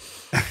loose.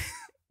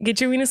 Get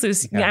your weenus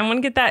loose. Yeah, I want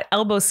to get that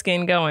elbow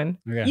skin going.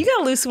 Okay. You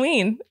got a loose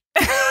ween.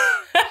 Okay,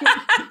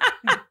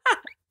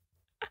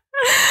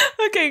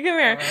 come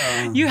here.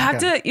 You have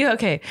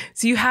to.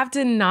 So you have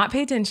to not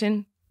pay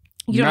attention.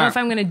 You don't know if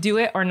I'm going to do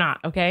it or not.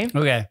 Okay.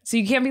 Okay. So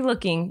you can't be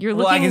looking. You're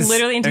looking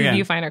literally into the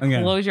viewfinder.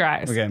 Okay. Close your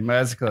eyes. Okay,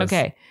 my eyes are closed.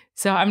 Okay.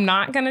 So I'm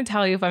not going to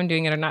tell you if I'm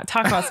doing it or not.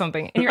 Talk about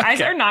something. And your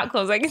eyes are not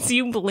closed. I can see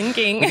you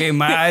blinking. Okay,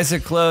 my eyes are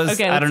closed.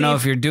 Okay, I don't know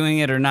if you're doing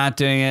it or not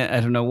doing it. I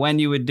don't know when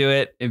you would do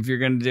it. If you're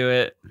going to do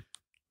it.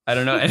 I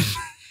don't know. Did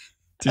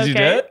you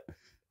do it?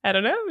 I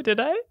don't know. Did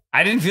I?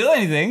 I didn't feel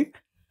anything.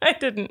 I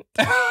didn't.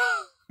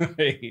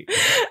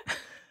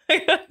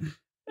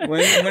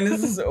 When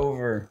is this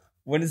over?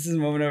 When is this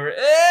moment over?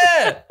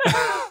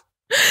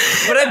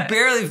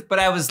 But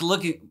I was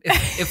looking.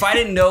 If I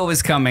didn't know it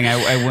was coming,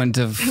 I wouldn't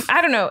have.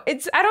 I don't know.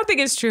 I don't think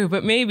it's true,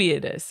 but maybe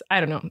it is.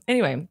 I don't know.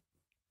 Anyway,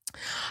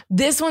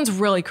 this one's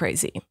really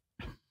crazy.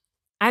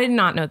 I did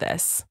not know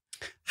this.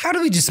 How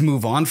do we just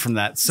move on from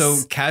that so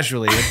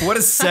casually? Like, what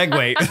a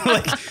segue!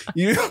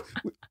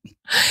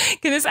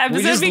 Can this episode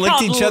we just be licked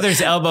called each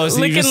other's elbows?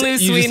 Licking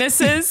loose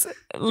weenuses?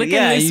 Licking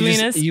loose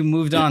weenus. You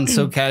moved on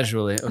so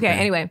casually. Okay.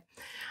 Anyway,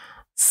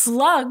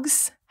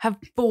 slugs have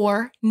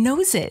 4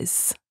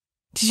 noses.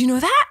 Did you know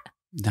that?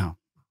 No,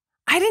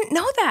 I didn't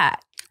know that.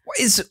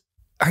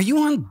 Are you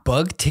on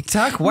bug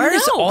TikTok? Why are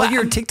all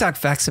your TikTok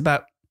facts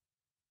about?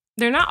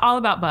 They're not all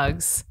about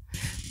bugs.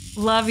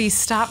 Lovey,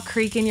 stop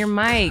creaking your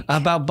mic.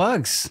 About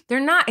bugs.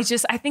 They're not. It's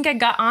just, I think I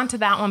got onto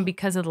that one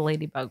because of the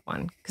ladybug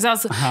one. Because I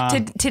was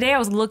today I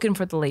was looking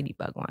for the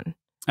ladybug one.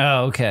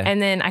 Oh, okay.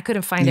 And then I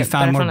couldn't find it. You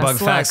found more bug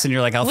facts and you're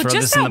like, I'll throw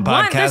this in the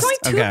podcast. There's only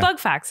 2 bug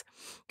facts.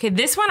 Okay,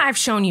 this one I've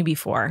shown you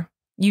before.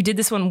 You did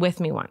this one with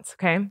me once,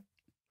 okay?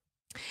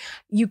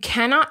 You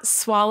cannot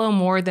swallow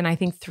more than I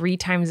think 3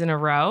 times in a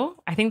row.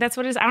 I think that's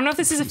what it is. I don't know if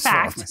this is a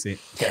fact.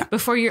 Yeah.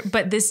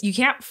 You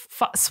can't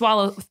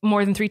swallow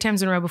more than 3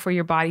 times in a row before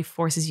your body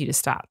forces you to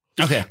stop.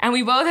 Okay. And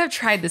we both have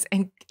tried this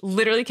and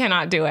literally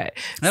cannot do it.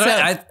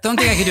 I don't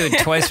think I can do it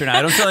twice or not.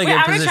 I don't feel like you're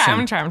in position.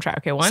 I'm gonna try.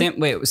 Okay,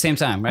 1. Same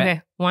time, right?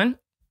 Okay, 1,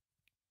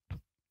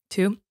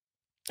 2.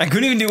 I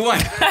couldn't even do 1.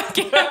 I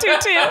can't do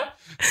 2.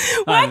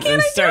 Why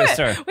can't I do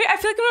it? Wait, I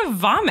feel like I'm gonna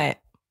vomit.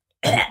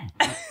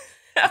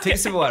 Take a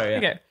sip of water.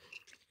 Yeah.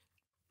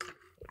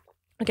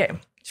 Okay.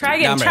 Try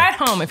again. Try at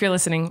home if you're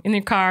listening, in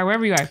your car,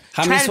 wherever you are.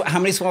 How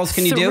many swallows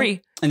can you do?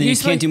 3. And then you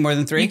can't do more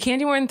than 3? You can't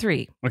do more than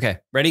 3. Okay.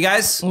 Ready,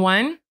 guys?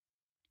 1,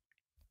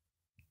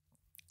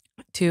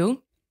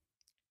 2,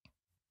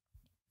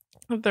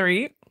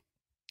 3.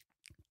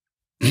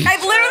 I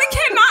literally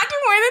cannot do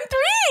more than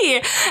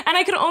 3. And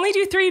I could only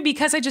do 3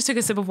 because I just took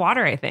a sip of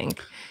water, I think.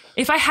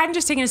 If I hadn't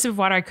just taken a sip of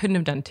water, I couldn't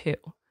have done 2.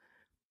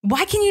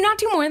 Why can you not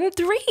do more than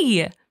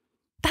 3?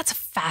 That's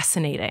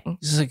fascinating.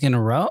 Just like in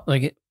a row?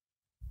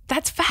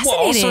 That's fascinating.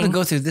 Well, also to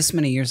go through this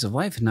many years of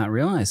life and not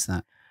realize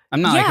that.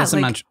 I'm not. Yeah, I guess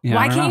I'm not. Yeah,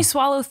 why can't you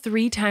swallow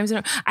 3 times?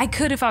 I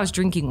could if I was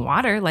drinking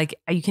water. Like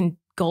you can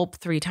gulp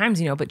 3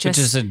 times, but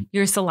just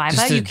your saliva.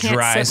 Just you can't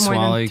dry sip more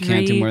swallow. than 3. You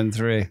can't do more than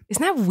 3.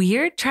 Isn't that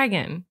weird? Try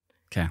again.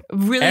 Okay.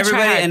 Really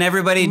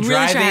everybody really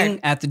driving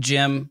at the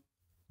gym.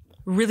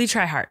 Really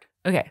try hard.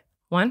 Okay.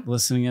 1.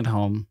 Listening at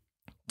home.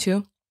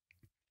 2.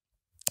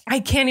 I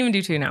can't even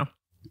do 2 now.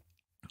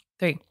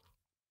 3.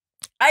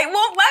 I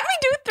won't let me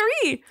do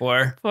 3.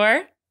 4.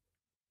 4.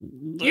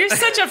 You're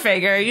such a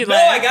faker.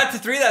 I got to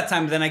 3 that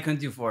time, but then I couldn't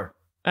do 4.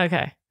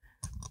 Okay.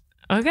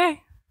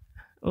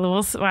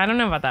 Well, I don't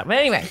know about that, but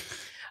anyway.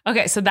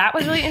 Okay, so that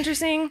was really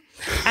interesting.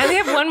 I only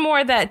have one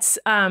more that's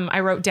I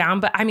wrote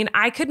down, but I mean,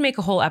 I could make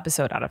a whole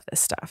episode out of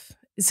this stuff.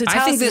 So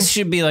I think this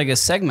should be like a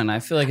segment. I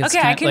feel like it's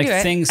kind of like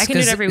things. I can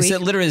do it every week. It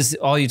literally is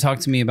all you talk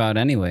to me about,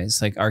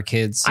 anyways. Like our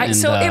kids. So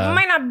it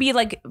might not be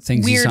like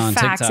weird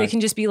facts. TikTok. It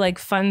can just be like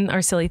fun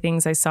or silly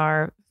things I saw.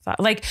 Or thought.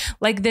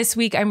 Like this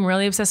week, I'm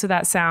really obsessed with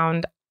that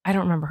sound. I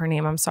don't remember her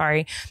name. I'm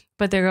sorry.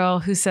 But the girl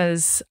who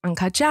says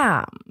Uncut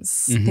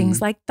Jams,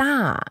 things like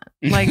that.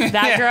 Like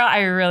that girl,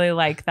 I really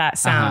like that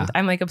sound.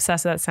 I'm like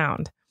obsessed with that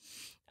sound.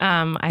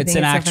 It's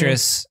an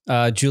actress,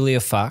 Julia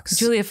Fox.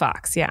 Julia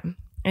Fox, yeah.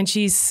 And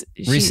she's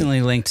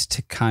recently linked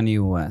to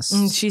Kanye West.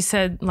 And she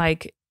said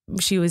like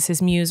she was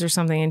his muse or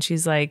something. And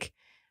she's like,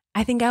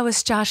 I think I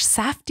was Josh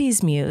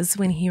Safdie's muse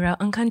when he wrote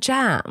Uncut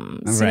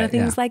Jams,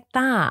 things like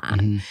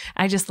that.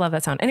 I just love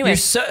that sound. Anyway,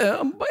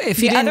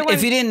 if you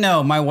didn't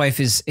know, my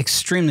wife is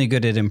extremely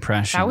good at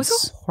impressions. That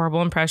was a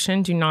horrible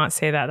impression. Do not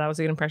say that. That was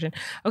a good impression.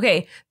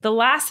 Okay, the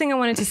last thing I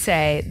wanted to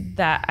say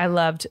that I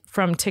loved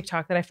from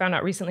TikTok that I found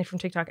out recently from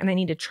TikTok, and I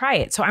need to try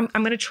it. So I'm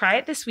going to try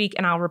it this week,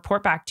 and I'll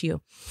report back to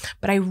you.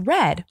 But I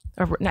read.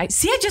 I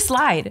just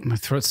lied. My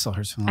throat still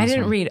hurts from the I last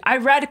didn't one. read. I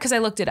read because I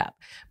looked it up,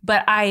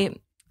 but I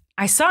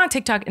saw on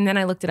TikTok and then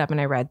I looked it up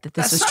and I read that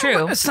this was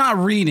true. It's not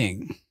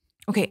reading.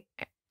 Okay.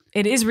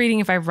 It is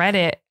reading if I read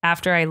it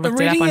after I looked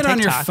it up on TikTok. Reading it on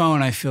your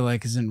phone, I feel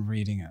like, isn't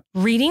reading it.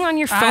 Reading on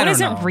your phone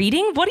isn't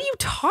reading? What are you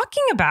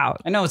talking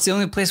about? I know it's the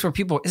only place where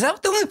people, is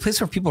that the only place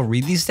where people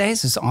read these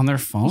days? Is on their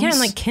phones? Yeah, and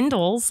like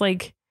Kindles.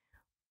 Like,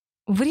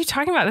 what are you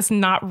talking about? That's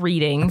not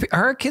reading.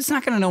 Are our kids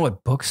not going to know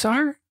what books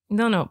are?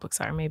 They'll know what books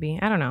are, maybe.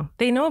 I don't know.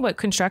 They know what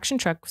construction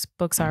trucks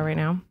books are right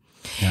now.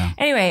 Yeah.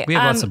 Anyway. We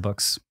have lots of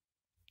books.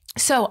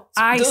 So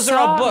those are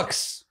all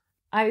books.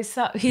 I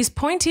saw he's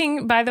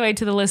pointing, by the way,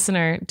 to the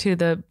listener to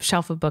the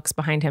shelf of books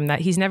behind him that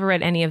he's never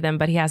read any of them,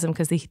 but he has them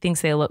because he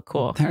thinks they look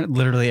cool. They're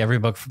literally every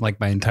book from like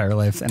my entire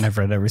life, and I've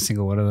read every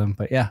single one of them.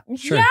 But yeah,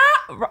 sure. Yeah,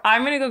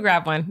 I'm gonna go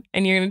grab one,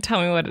 and you're gonna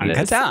tell me what it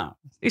is. Down.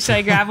 Should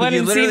I grab one? You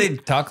and literally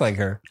talk like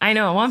her. I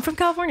know. Well, I'm from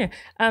California.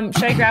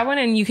 Should I grab one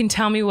and you can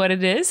tell me what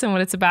it is and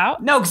what it's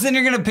about? No, because then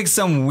you're gonna pick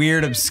some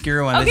weird,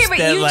 obscure one. Okay, but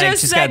you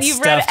just said you've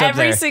read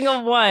every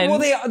single one. Well,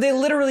 they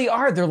literally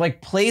are. They're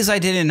like plays I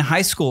did in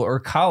high school or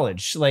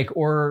college,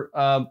 or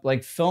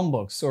film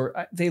books,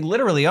 or they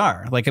literally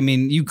are. Like, I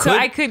mean, you could. So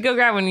I could go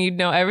grab one. You'd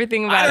know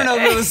everything about it. I don't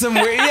know if it was some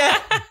weird.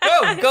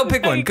 Yeah, go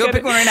pick one. Go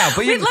pick one right now. But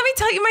wait, let me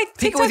tell you my TikTok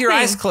pick it with your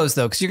thing. eyes closed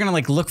though, because you're gonna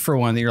like look for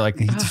one that you're like,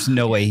 there's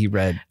no way he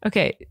read.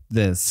 Okay.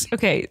 This.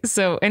 Okay.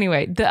 So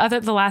anyway,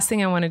 the last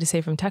thing I wanted to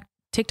say from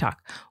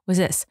TikTok was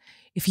this: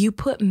 if you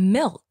put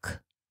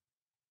milk,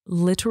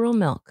 literal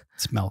milk,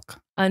 it's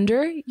milk,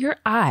 under your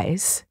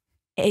eyes,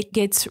 it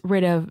gets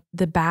rid of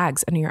the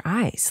bags under your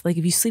eyes. Like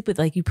if you sleep with,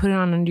 like you put it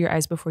on under your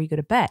eyes before you go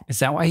to bed. Is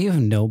that why you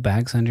have no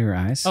bags under your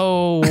eyes?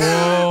 Oh,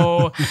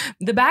 whoa.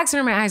 The bags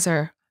under my eyes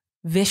are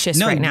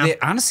vicious right now.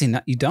 Honestly,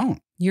 you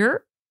don't.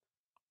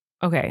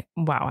 Okay.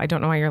 Wow. I don't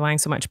know why you're lying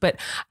so much, but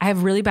I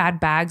have really bad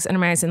bags under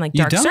my eyes and like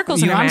dark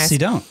circles under my eyes. You honestly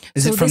don't.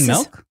 Is it from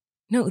milk?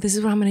 No, this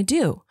is what I'm going to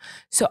do.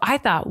 So I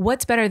thought,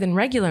 what's better than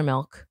regular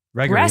milk?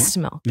 Breast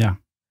milk. Yeah.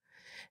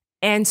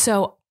 And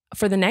so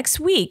for the next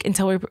week,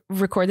 until we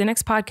record the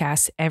next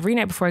podcast, every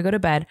night before I go to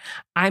bed,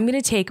 I'm going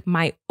to take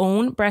my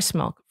own breast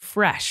milk,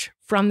 fresh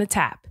from the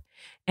tap,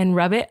 and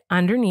rub it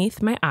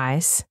underneath my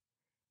eyes.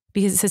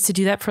 Because it says to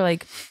do that for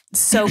like,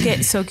 soak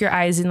your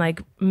eyes in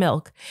like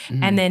milk.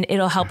 And then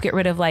it'll help get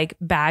rid of like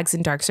bags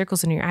and dark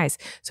circles in your eyes.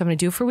 So I'm going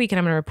to do it for a week and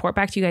I'm going to report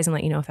back to you guys and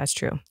let you know if that's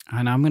true.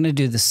 And I'm going to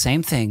do the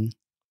same thing.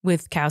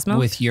 With cow's milk?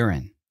 With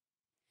urine.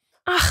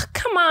 Ah,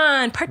 come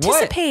on.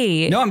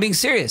 Participate. What? No, I'm being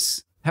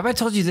serious. Have I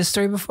told you this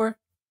story before?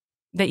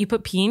 That you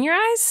put pee in your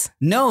eyes?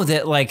 No,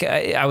 that like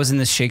I was in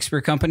this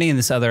Shakespeare company and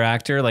this other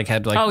actor like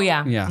had like. Oh,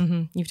 yeah. Yeah.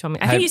 Mm-hmm. You've told me.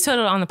 I think you told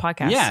it on the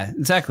podcast. Yeah,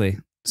 exactly.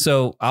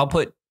 So I'll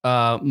put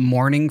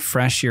morning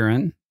fresh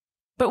urine.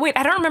 But wait,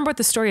 I don't remember what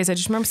the story is. I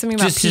just remember something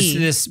about pee. Just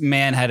this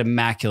man had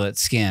immaculate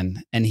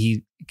skin and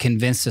he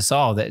convinced us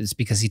all that it's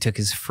because he took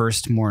his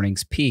first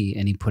morning's pee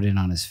and he put it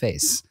on his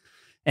face.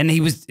 And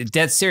he was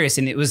dead serious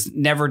and it was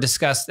never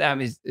discussed. I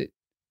mean,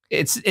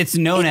 it's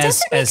known as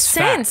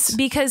sense fact.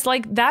 Because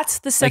like that's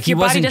the stuff like your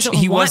body doesn't want in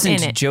it. He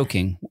wasn't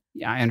joking.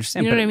 Yeah, I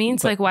understand. You know what I mean?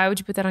 It's like, why would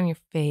you put that on your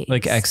face?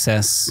 Like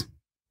excess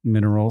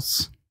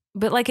minerals.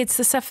 But like it's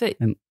the stuff that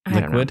and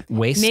liquid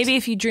waste. Maybe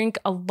if you drink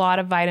a lot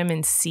of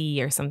vitamin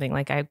C or something,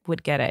 like I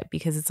would get it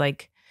because it's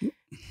like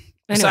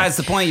Besides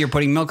the point, you're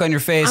putting milk on your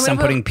face. I'm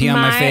putting pee on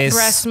my face.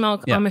 Breast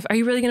milk on my. Are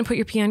you really going to put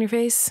your pee on your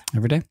face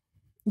every day?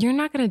 You're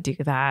not going to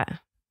do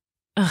that.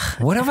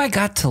 Ugh. What have I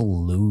got to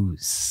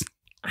lose?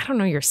 I don't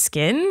know. Your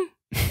skin.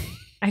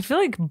 I feel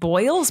like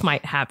boils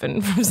might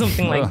happen from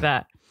something like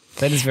that.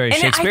 That is very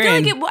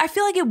Shakespearean. I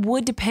feel like it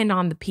would depend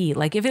on the pee.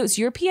 Like if it was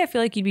your pee, I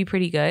feel like you'd be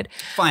pretty good.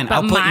 Fine,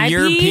 I'll put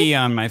your pee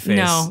on my face.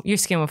 No, your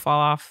skin will fall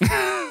off.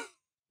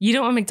 You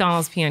don't want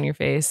McDonald's pee on your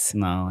face.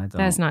 No, I don't.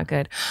 That's not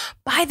good.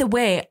 By the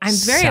way, I'm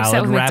very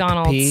upset with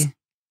McDonald's. Pee.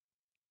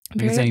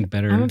 It's any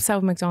better. I'm upset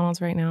with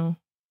McDonald's right now.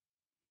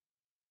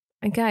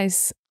 And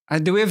guys,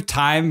 do we have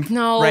time?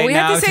 No, right we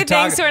have to say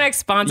thanks to our next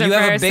sponsor first. You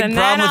have a big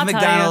problem with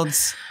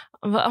McDonald's.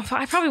 Well,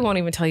 I probably won't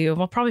even tell you.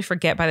 I'll probably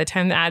forget by the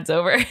time the ad's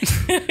over.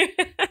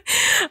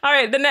 All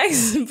right, the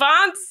next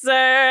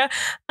sponsor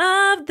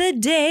of the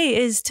day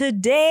is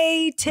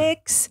Today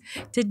Tix.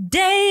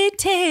 Today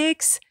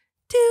Tix.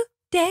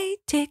 Today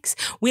Tix.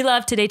 We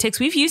love Today Tix.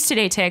 We've used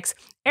Today Tix.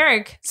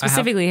 Erik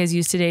specifically has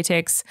used Today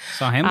Tix.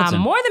 Saw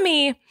Hamilton. More than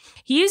me.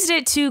 He used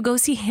it to go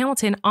see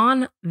Hamilton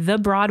on the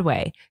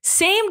Broadway.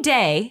 Same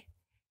day.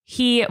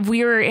 We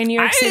were in New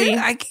York City.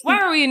 Why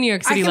are we in New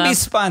York City, I can love? be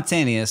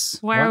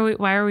spontaneous. Why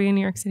are we in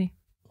New York City?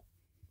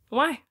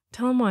 Why?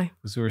 Tell them why.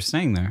 Because we were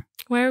staying there.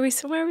 Why are we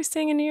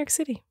staying in New York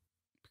City?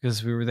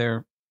 Because we were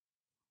there.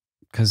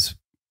 Because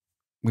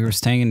we were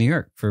staying in New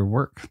York for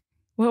work.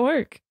 What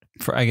work?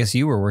 I guess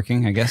you were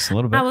working, a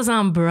little bit. I was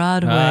on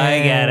Broadway.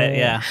 I get it,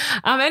 yeah.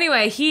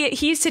 Anyway,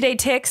 he used Today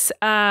Tix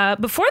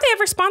before they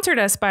ever sponsored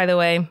us, by the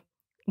way.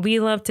 We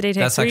love Today Tix.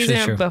 That's actually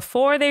true.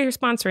 Before they were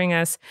sponsoring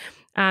us.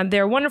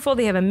 They're wonderful.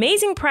 They have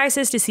amazing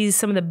prices to see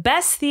some of the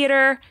best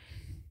theater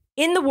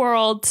in the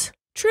world.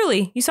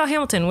 Truly, you saw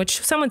Hamilton, which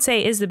some would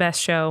say is the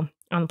best show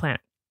on the planet.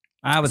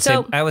 I would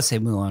say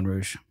Moulin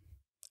Rouge.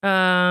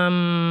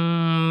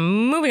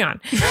 Moving on.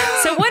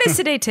 So what is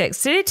Today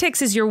Tix? Today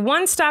Tix is your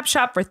one-stop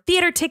shop for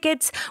theater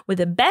tickets with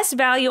the best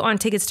value on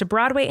tickets to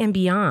Broadway and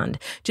beyond.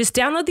 Just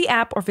download the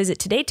app or visit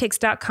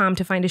todaytix.com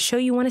to find a show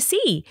you want to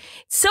see.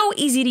 It's so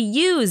easy to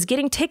use.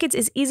 Getting tickets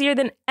is easier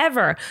than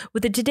ever.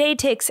 With the Today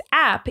Tix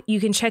app, you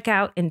can check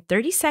out in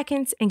 30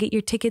 seconds and get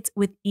your tickets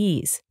with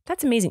ease.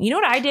 That's amazing. You know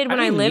what I did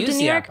when I lived in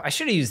New York? I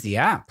should have used the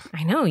app.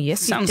 I know. Yes,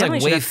 sounds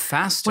like way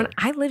faster. When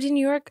I lived in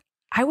New York,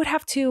 I would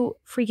have to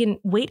freaking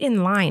wait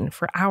in line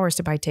for hours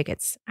to buy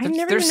tickets. I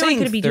never even knew I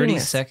could be doing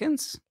this. 30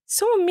 seconds?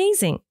 So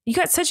amazing. You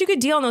got such a good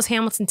deal on those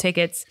Hamilton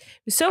tickets.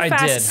 It was so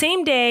fast,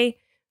 same day.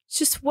 It's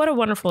just what a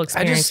wonderful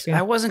experience.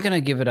 I wasn't going to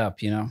give it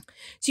up, you know?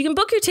 So you can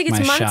book your tickets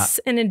months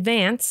in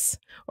advance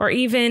or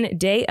even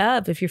day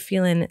of if you're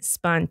feeling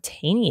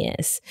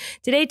spontaneous.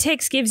 Today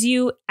Tix gives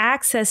you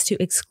access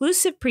to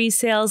exclusive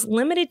pre-sales,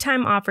 limited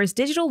time offers,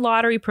 digital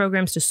lottery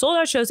programs to sold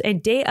out shows,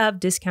 and day of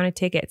discounted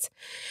tickets.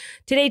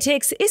 Today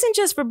Tix isn't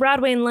just for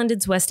Broadway and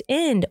London's West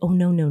End. Oh,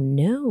 no, no,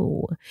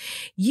 no.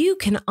 You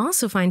can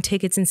also find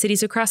tickets in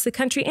cities across the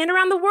country and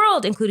around the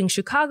world, including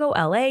Chicago,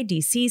 LA,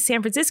 DC,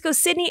 San Francisco,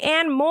 Sydney,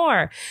 and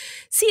more.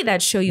 See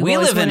that show you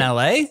always live in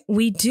LA?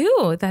 We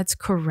do. That's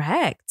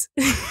correct.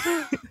 We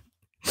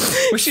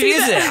should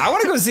use it. I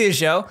want to go see a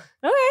show.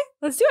 Okay,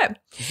 let's do it.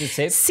 Is it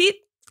safe?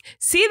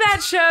 See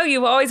that show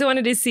you always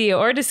wanted to see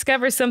or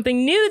discover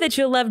something new that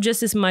you'll love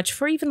just as much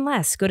for even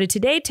less. Go to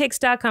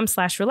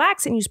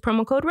todaytix.com/relax and use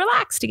promo code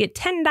RELAX to get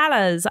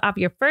 $10 off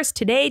your first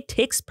Today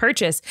Tix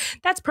purchase.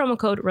 That's promo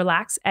code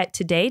RELAX at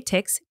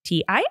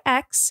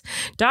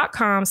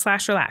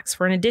todaytix.com/relax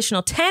for an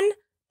additional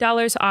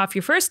 $10 off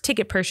your first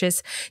ticket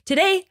purchase.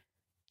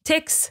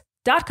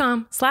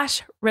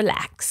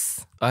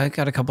 todaytix.com/relax. I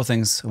got a couple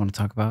things I want to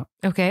talk about.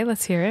 Okay,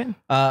 let's hear it.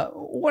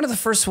 One of the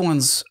first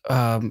ones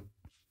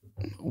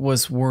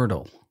was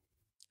Wordle.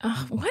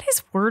 What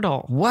is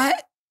Wordle?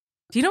 What?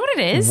 Do you know what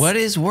it is? What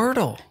is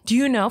Wordle? Do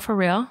you know for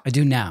real? I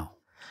do now.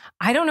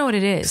 I don't know what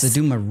it is. Because I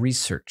do my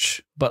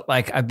research. But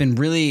like I've been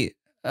really,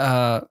 you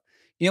know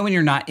when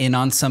you're not in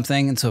on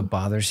something and so it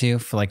bothers you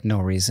for like no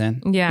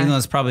reason? Yeah. Even though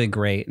it's probably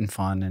great and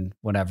fun and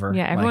whatever.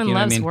 Yeah, everyone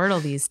loves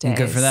Wordle these days. And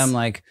good for them.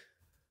 Like,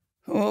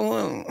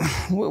 well,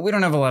 we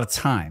don't have a lot of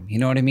time. You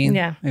know what I mean?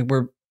 Yeah. Like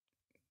we're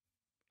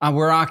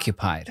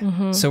occupied.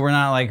 Mm-hmm. So we're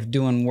not like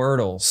doing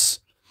Wordles.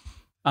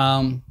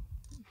 I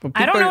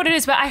don't know what it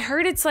is, but I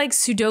heard it's like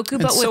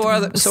Sudoku, but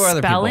with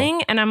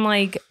spelling. And I'm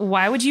like,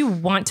 why would you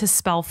want to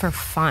spell for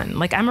fun?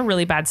 Like, I'm a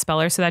really bad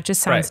speller, so that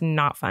just sounds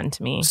not fun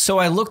to me. So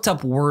I looked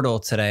up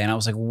Wordle today and I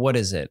was like, what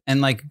is it? And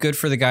like, good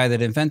for the guy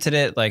that invented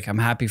it. Like, I'm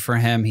happy for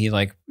him. He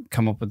like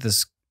came up with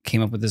this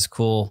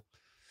cool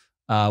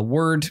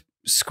word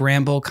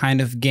scramble kind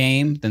of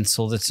game, then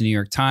sold it to New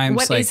York Times.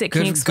 What is it?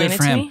 Can you explain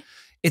it to me?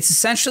 It's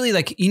essentially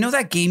like, you know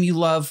that game you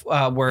love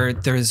where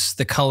there's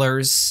the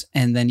colors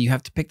and then you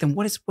have to pick them.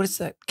 What is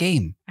that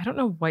game? I don't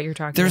know what you're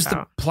talking about. There's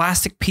the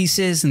plastic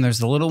pieces and there's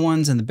the little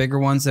ones and the bigger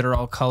ones that are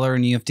all color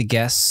and you have to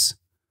guess.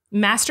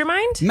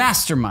 Mastermind?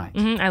 Mastermind.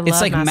 Mm-hmm, I love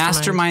it's like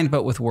Mastermind,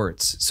 but with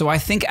words. So I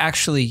think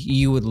actually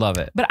you would love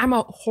it. But I'm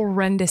a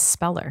horrendous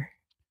speller.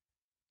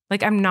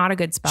 Like I'm not a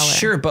good speller.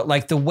 Sure, but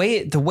like the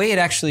way it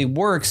actually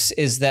works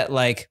is that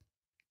like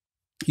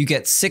you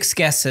get 6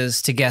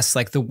 guesses to guess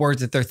like the word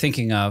that they're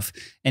thinking of.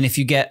 And if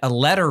you get a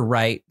letter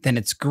right, then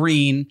it's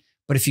green.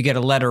 But if you get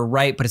a letter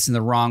right, but it's in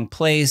the wrong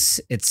place,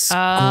 it's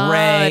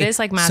gray. It is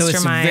like Mastermind.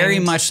 So it's very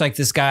much like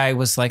this guy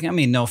was like, I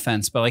mean, no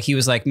offense, but like he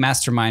was like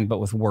Mastermind, but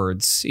with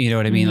words. You know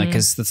what I mean? Like,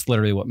 because that's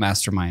literally what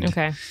Mastermind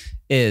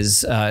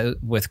is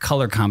with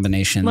color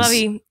combinations.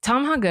 Lovey, tell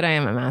them how good I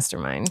am at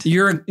Mastermind.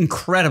 You're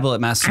incredible at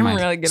Mastermind.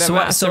 I'm really good at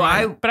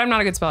Mastermind. But I'm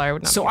not a good speller. I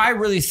would not. So I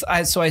really,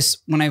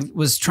 when I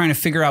was trying to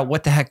figure out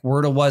what the heck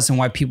Wordle was and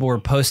why people were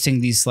posting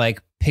these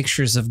like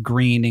pictures of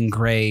green and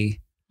gray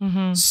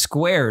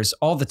squares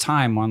all the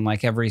time on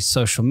like every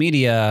social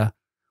media,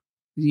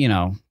 you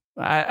know,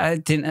 I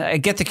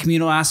get the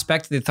communal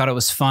aspect. They thought it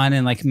was fun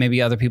and like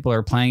maybe other people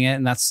are playing it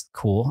and that's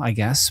cool, I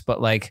guess.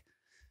 But like,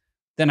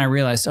 then I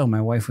realized, oh,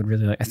 my wife would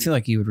really like, I feel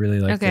like you would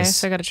really like this. Okay,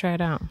 so I got to try it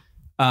out.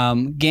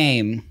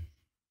 Game.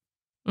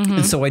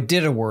 And so I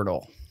did a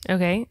Wordle.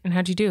 Okay, and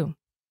how'd you do?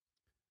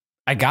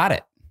 I got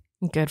it.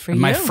 Good for you.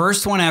 My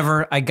first one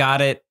ever, I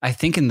got it, I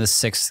think in the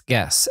 6th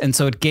guess. And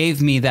so it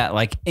gave me that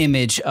like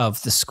image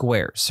of the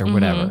squares or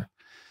whatever.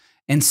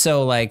 And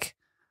so like,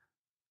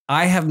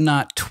 I have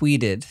not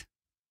tweeted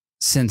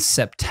since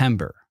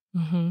September.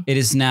 It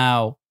is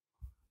now,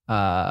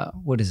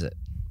 what is it?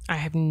 I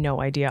have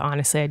no idea.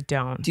 Honestly, I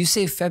don't. Do you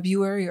say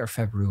February or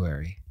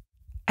February?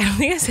 I don't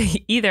think I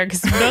say either because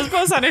those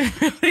both sounded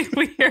really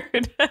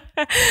weird.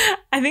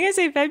 I think I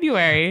say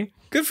February.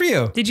 Good for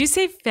you. Did you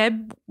say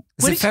Feb?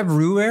 Is it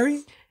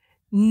February?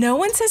 No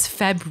one says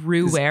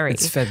February.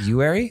 It's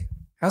February?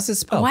 How's it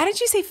spelled? Why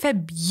did you say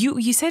Feb?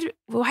 You said,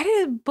 why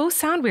did it both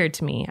sound weird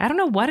to me? I don't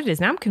know what it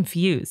is. Now I'm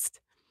confused.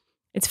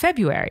 It's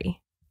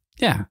February.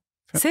 Yeah.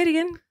 Say it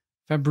again.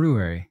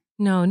 February.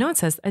 No one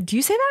says. Do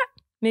you say that?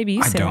 Maybe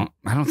you say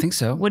I don't think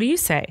so. What do you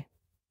say?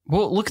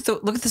 Well, look at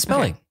the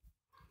spelling. Okay.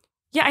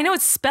 Yeah, I know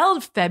it's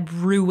spelled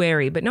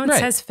February, but no one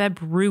says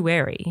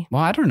February.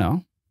 Well, I don't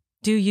know.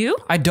 Do you?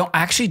 I don't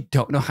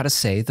know how to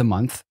say the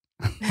month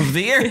of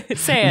the year.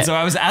 Say it. And so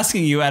I was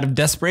asking you out of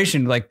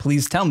desperation, like,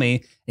 please tell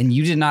me. And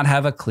you did not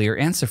have a clear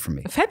answer for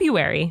me.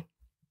 February.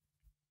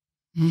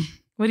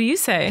 What do you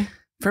say?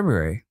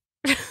 February.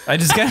 I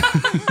just gotta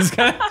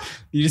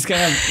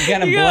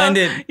blend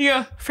it.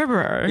 Yeah,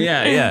 February.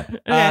 Yeah.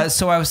 Okay.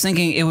 So I was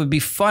thinking it would be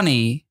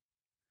funny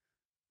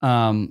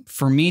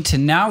for me to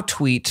now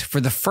tweet for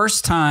the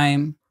first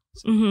time.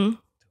 5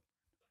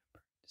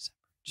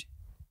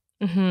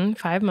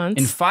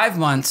 months. In 5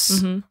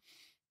 months,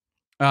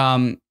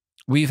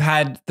 we've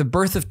had the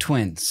birth of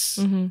twins.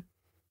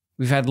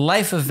 We've had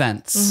life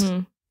events.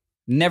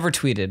 Never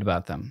tweeted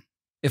about them.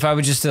 If I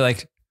would just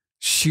like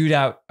shoot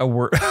out a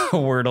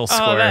Wordle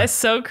score. Oh, that is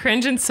so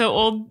cringe and so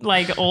old,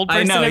 like old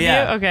person of you.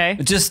 Okay.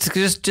 Just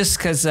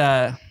because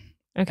I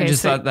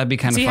just thought that'd be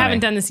kind of funny. So you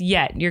haven't done this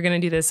yet. You're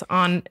going to do this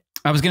on...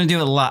 I was going to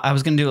do it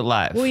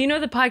live. Well, you know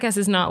the podcast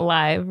is not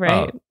live,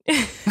 right? Oh.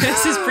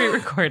 This is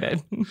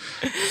pre-recorded.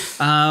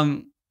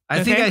 I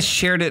think I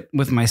shared it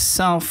with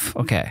myself.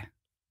 Okay.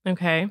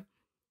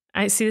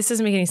 I see. This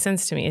doesn't make any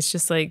sense to me. It's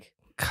just like...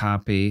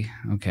 Copy.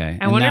 Okay.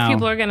 I wonder if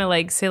people are going to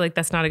like say like,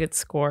 that's not a good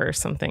score or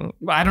something.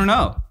 I don't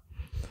know.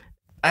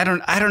 I don't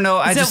know.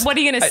 What are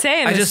you going to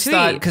say in I this just tweet?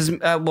 thought, because,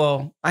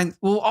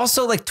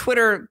 also like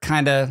Twitter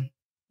kind of...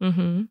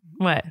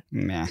 What?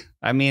 Meh.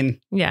 I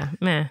mean... Yeah,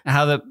 meh.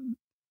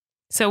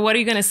 So what are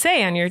you going to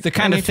say on your The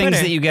kind of things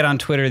Twitter? that you get on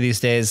Twitter these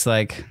days,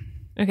 like...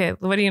 Okay,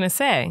 what are you going to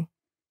say?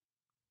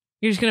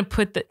 You're just going to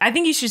put the... I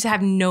think you should just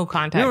have no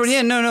context.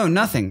 No,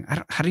 nothing.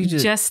 How do you do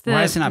just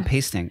Why is it not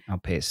pasting? I'll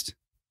paste.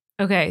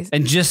 Okay.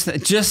 And just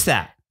that.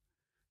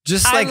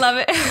 Just like... I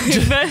love it.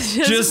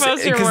 just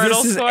post your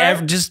Wordle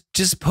score.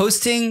 Just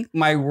posting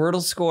my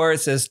Wordle score. It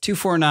says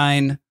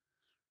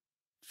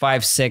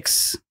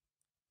 24956.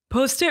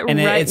 Post it and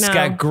right now. It's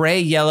got gray,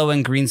 yellow,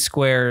 and green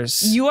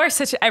squares. You are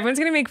everyone's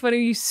going to make fun of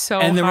you so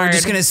hard. And then we're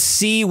just going to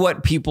see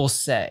what people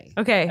say.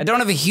 Okay. I don't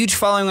have a huge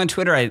following on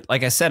Twitter.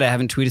 Like I said, I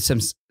haven't tweeted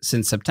since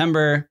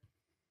September.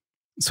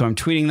 So I'm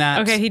tweeting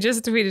that. Okay, he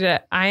just tweeted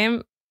it. I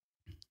am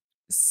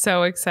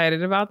so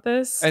excited about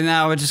this. And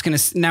now we're just going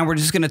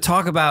to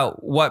talk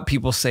about what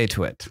people say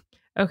to it.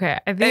 Okay.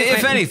 I think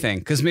if anything,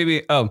 because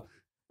maybe,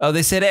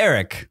 they said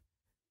Erik.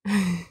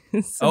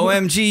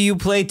 OMG, you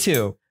play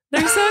too.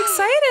 They're so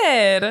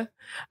excited.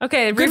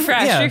 Okay,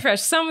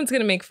 refresh. Someone's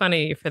going to make fun of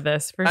you for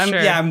this, for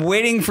sure. Yeah, I'm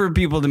waiting for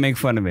people to make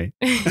fun of me.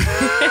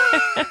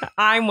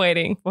 I'm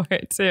waiting for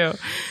it too.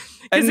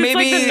 Because it's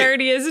like the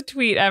nerdiest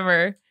tweet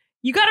ever.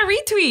 You got to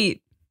retweet.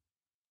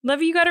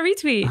 Love you got to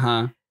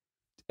retweet.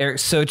 Erik,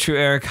 so true,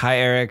 Erik. Hi,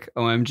 Erik.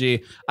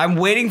 OMG. I'm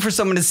waiting for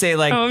someone to say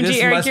like, OMG, this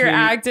Erik, must you're be...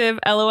 active.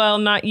 LOL,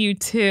 not you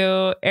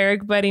too.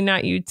 Erik, buddy,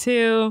 not you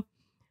too.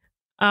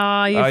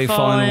 You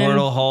fall in the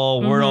Wordle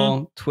hole.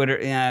 Wordle, Twitter,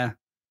 yeah.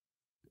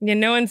 Yeah,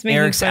 no one's making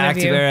Erik's fun of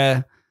you.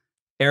 Era.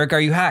 Erik,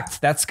 are you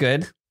hacked? That's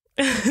good.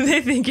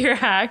 They think you're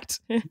hacked.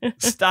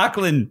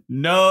 Stockland,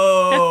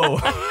 no.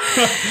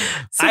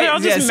 So they're all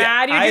just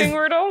mad you're doing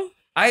Wordle?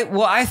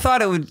 I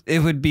thought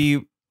it would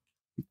be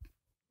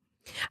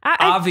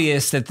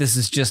obvious that this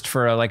is just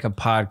for a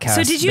podcast. So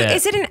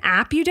is it an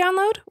app you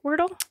download,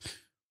 Wordle?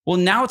 Well,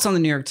 now it's on the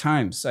New York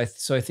Times.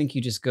 So I think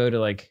you just go to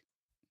like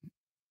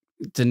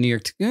the New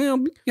York.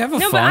 You have a phone.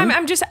 No, but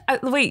I'm just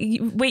wait.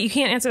 You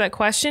can't answer that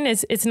question.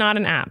 It's not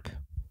an app.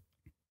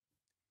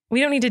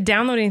 We don't need to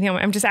download anything.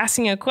 I'm just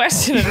asking a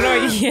question. I don't know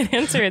what you can't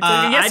answer. It's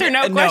a yes or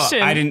no question.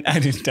 No, I didn't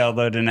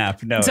download an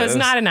app. No. So it's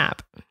not an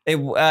app. It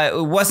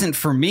wasn't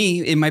for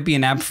me. It might be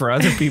an app for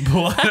other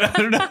people. I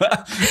don't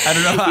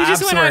know. You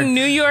just went on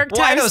NewYorkTimes.com.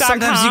 Well, I know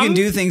sometimes you can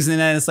do things and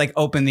then it's like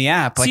open the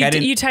app. Like so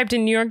you typed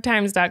in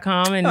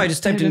NewYorkTimes.com and no, I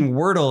just typed in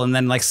Wordle and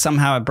then like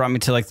somehow it brought me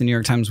to like the New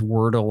York Times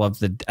Wordle of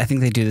the. I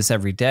think they do this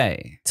every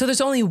day. So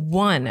there's only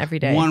one every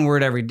day. One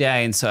word every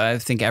day, and so I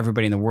think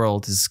everybody in the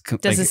world does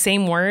the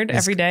same word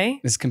every day.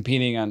 Is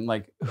competing on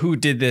like who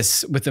did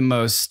this with the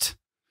most.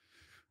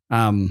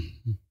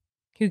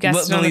 Who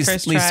guessed it on the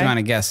first try? Least amount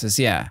of guesses,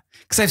 yeah.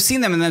 Because I've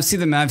seen them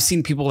and I've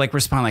seen people like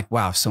respond like,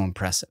 wow, so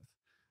impressive.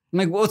 I'm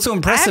like, what's so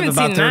impressive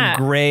about their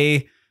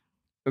gray,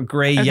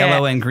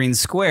 yellow, and green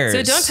squares?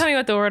 So don't tell me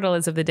what the Wordle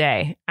is of the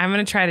day. I'm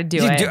going to try to do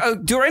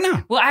it. Do it right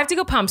now. Well, I have to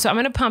go pump. So I'm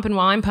going to pump. And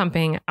while I'm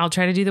pumping, I'll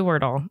try to do the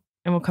Wordle.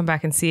 And we'll come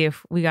back and see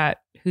if we got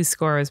whose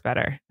score was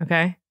better.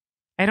 Okay?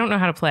 I don't know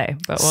how to play,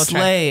 but we'll try.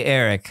 Slay,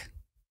 Erik.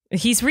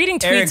 He's reading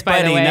tweets, Erik,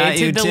 by the way,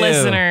 to the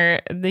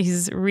listener.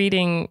 He's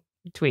reading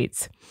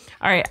tweets.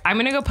 All right, I'm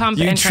going to go pump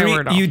and try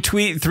Wordle. You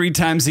tweet 3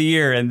 times a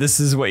year, and this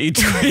is what you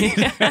tweet.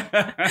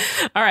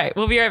 All right,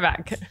 we'll be right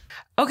back.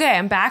 Okay,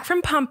 I'm back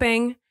from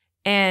pumping,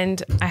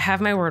 and I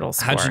have my Wordle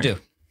score. How'd you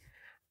do?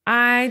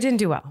 I didn't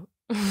do well.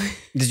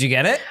 Did you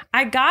get it?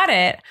 I got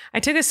it. I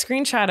took a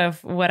screenshot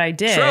of what I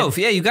did. Trove,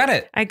 yeah, you got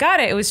it. I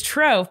got it. It was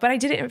Trove, but I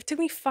did it. It took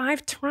me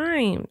 5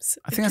 times.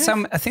 I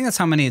think that's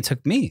how many it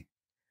took me.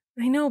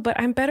 I know, but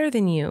I'm better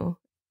than you.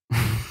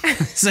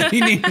 So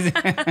you need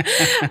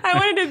I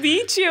wanted to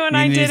beat you and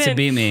I didn't. You needed to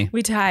beat me.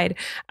 We tied.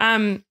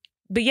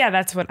 But yeah,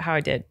 that's how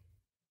I did.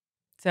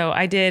 So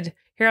I did.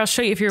 Here, I'll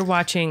show you if you're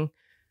watching.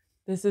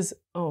 This is,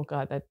 oh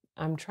God,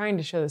 I'm trying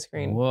to show the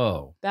screen.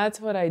 Whoa. That's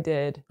what I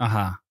did.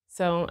 Uh-huh.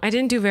 So I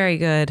didn't do very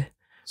good.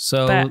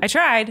 So but I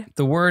tried.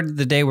 The word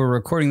the day we're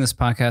recording this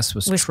podcast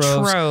was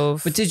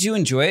Trove. But did you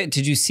enjoy it?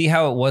 Did you see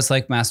how it was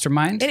like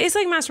Mastermind? It is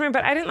like Mastermind,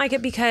 but I didn't like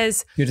it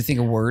because you had to think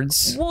of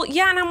words. Well,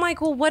 yeah, and I'm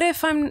like, well, what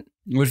if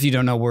you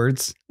don't know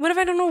words? What if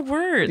I don't know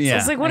words? Yeah,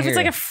 it's like, what if it's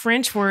like a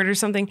French word or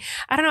something?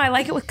 I don't know. I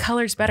like it with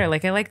colors better.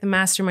 Like I like the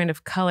Mastermind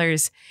of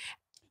colors.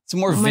 It's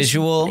more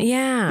visual.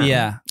 Yeah.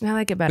 Yeah. I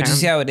like it better. But you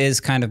see how it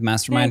is kind of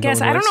Mastermind? Yeah, I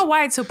guess. I don't know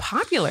why it's so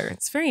popular.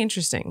 It's very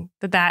interesting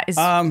that is.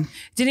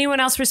 Did anyone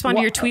else respond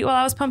to your tweet while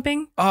I was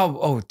pumping?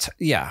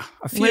 Yeah.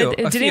 A few.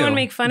 Did anyone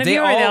make fun of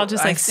you or they all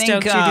just like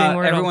stoked you're doing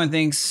Wordle? Everyone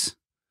thinks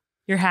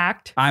you're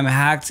hacked. I'm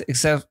hacked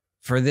except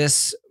for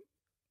this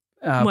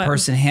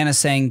person, Hannah,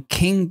 saying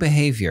king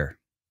behavior.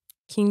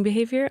 King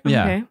behavior?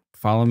 Yeah. Okay.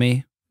 Follow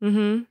me.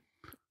 Mm-hmm.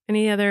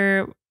 Any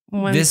other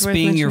ones? This being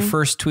mentioning? your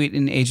first tweet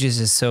in ages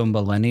is so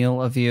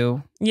millennial of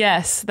you.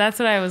 Yes, that's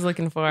what I was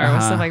looking for.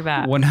 Stuff like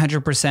that.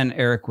 100%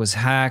 Erik was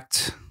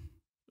hacked.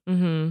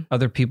 Mm-hmm.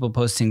 Other people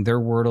posting their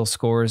Wordle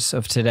scores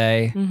of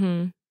today.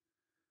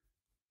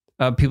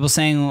 Mm-hmm. People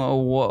saying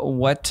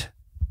what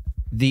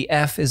the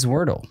F is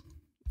Wordle.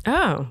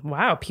 Oh,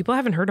 wow. People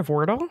haven't heard of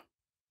Wordle?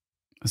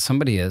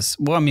 Somebody is.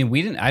 Well, I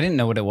mean, I didn't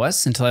know what it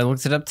was until I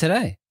looked it up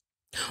today.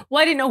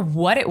 Well, I didn't know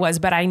what it was,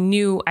 but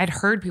I'd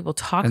heard people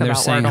talk about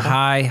Wordle. And they're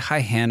saying, hi,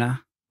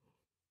 Hannah.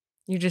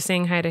 You're just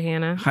saying hi to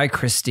Hannah? Hi,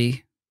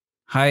 Christy.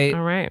 Hi,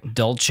 all right.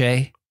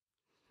 Dolce.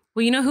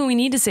 Well, you know who we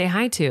need to say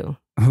hi to?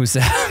 Who's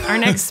that? Our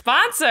next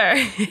sponsor.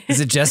 Is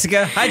it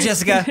Jessica? Hi,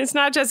 Jessica. It's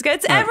not Jessica.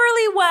 It's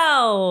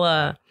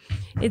Everlywell.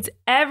 It's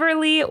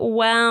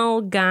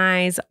Everlywell,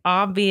 guys.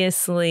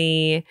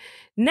 Obviously,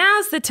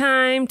 now's the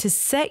time to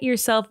set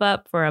yourself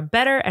up for a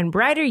better and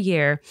brighter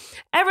year.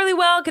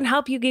 Everlywell can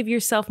help you give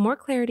yourself more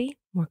clarity,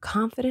 more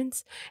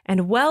confidence,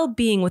 and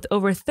well-being with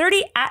over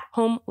 30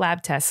 at-home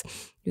lab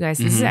tests. You guys,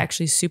 this is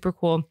actually super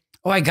cool.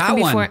 Oh, I got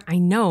one. I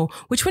know.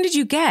 Which one did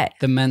you get?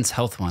 The men's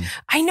health one.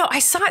 I know. I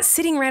saw it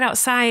sitting right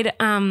outside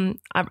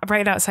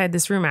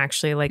this room,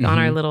 actually, like on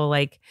our little,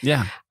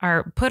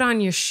 our put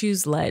on your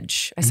shoes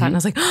ledge. I saw it and I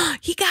was like, oh,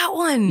 he got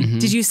one.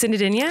 Did you send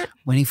it in yet?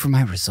 Waiting for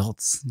my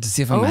results to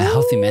see if I'm a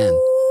healthy man.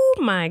 Oh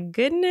my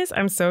goodness.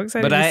 I'm so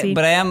excited to see.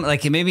 But I am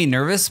like, it made me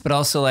nervous, but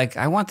also like,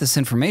 I want this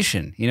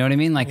information. You know what I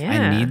mean? Like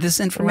I need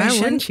this information.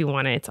 Why wouldn't you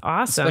want it? It's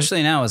awesome.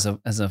 Especially now as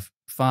a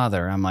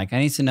father, I'm like, I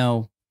need to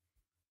know,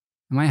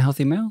 am I a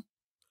healthy male?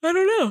 I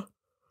don't know.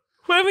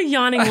 Well, I'm a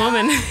yawning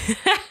woman.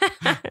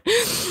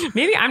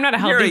 Maybe I'm not a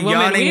healthy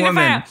woman. Yawning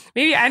woman.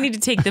 Maybe I need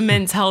to take the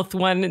men's health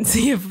one and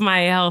see if my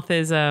health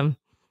is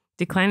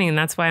declining, and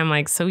that's why I'm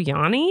like so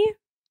yawny.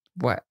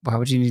 What? Why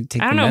would you need to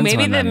take? I don't know.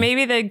 Men's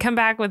maybe they'd come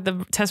back with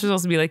the test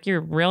results and be like,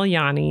 "You're real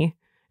yawny."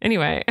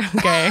 Anyway,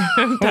 okay,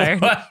 I'm tired.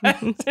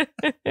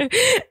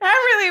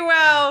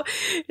 Everlywell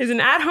is an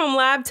at-home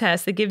lab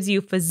test that gives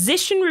you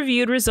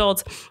physician-reviewed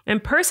results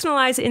and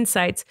personalized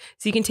insights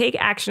so you can take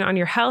action on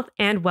your health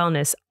and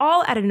wellness,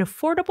 all at an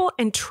affordable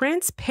and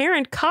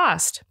transparent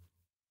cost.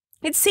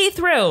 It's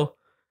see-through.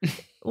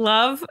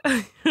 love.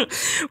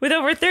 With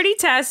over 30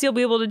 tests, you'll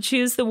be able to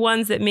choose the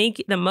ones that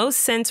make the most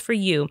sense for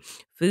you.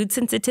 Food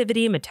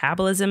sensitivity,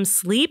 metabolism,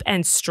 sleep,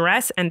 and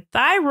stress, and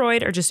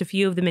thyroid are just a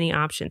few of the many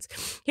options.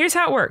 Here's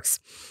how it works.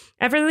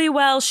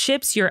 Everlywell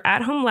ships your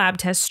at-home lab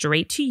test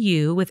straight to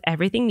you with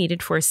everything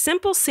needed for a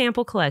simple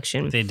sample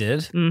collection. They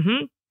did?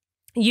 Mm-hmm.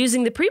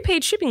 Using the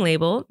prepaid shipping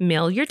label,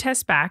 mail your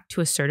test back to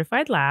a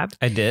certified lab.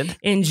 I did.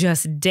 In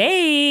just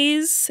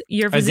days.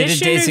 Your physician I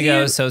did it days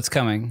ago, so it's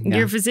coming. Yeah.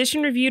 Your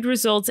physician-reviewed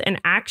results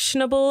and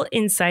actionable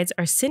insights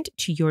are sent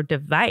to your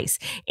device.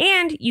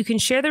 And you can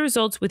share the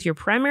results with your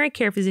primary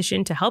care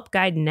physician to help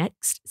guide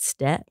next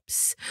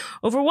steps.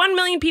 Over 1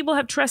 million people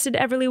have trusted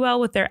Everlywell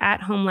with their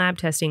at-home lab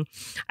testing.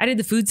 I did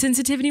the food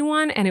sensitivity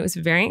one, and it was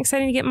very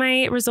exciting to get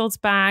my results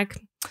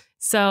back.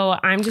 So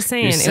I'm just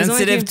saying. You're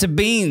sensitive to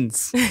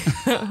beans.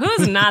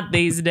 Who's not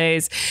these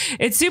days?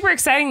 It's super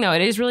exciting, though.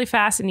 It is really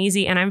fast and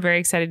easy. And I'm very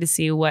excited to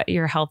see what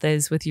your health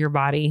is with your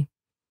body.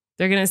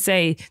 They're going to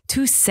say,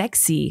 too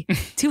sexy,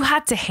 too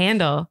hot to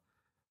handle.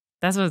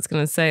 That's what it's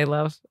going to say,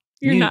 love.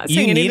 You're not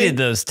saying anything. You needed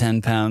those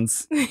 10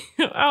 pounds.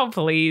 Oh,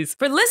 please.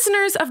 For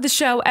listeners of the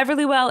show,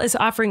 Everlywell is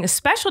offering a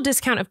special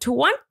discount of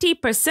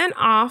 20%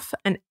 off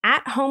an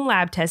at-home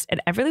lab test at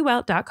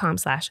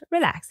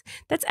everlywell.com/relax.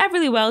 That's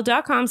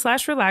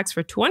everlywell.com/relax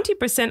for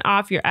 20%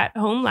 off your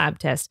at-home lab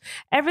test.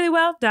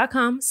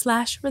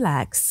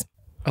 everlywell.com/relax.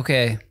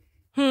 Okay.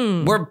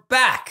 We're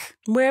back.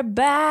 We're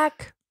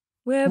back.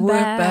 We're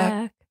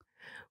back.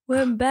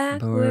 We're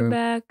back. We're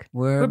back.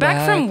 We're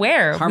back from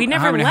where? We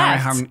never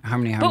left.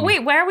 Harmony. But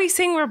wait, why are we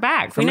saying we're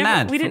back? We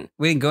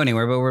didn't go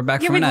anywhere, but we're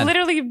back from an ad. Yeah, we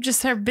literally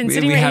just have been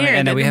sitting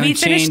right here. We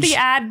finished the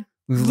ad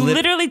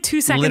literally 2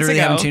 seconds ago.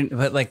 Haven't changed,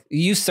 but like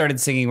you started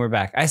singing "We're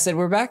back." I said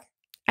 "We're back."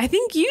 I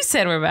think you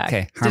said "We're back."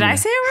 Okay. Did I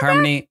say "We're back"?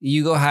 Harmony,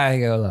 you go high, I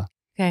go low.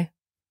 Okay.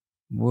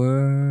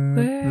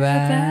 We're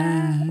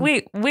back.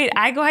 Wait.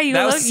 I go high, you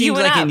go low. That seems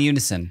like in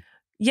unison.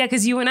 Yeah,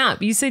 because you went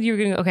up. You said you were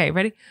going to go. Okay,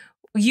 ready?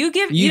 You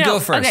go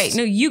first. Okay,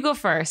 no, you go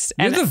first.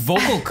 You're the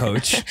vocal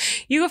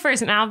coach. You go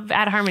first, and I'll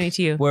add harmony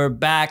to you. We're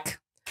back.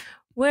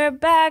 We're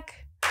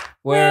back.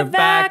 We're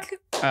back.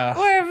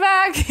 We're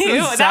back.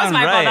 That was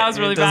my fault. That was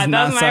really bad.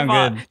 That was my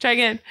fault. Good. Try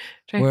again.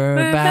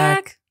 We're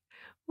back.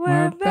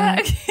 We're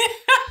back.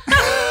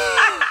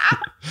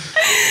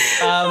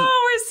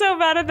 Oh, we're so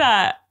bad at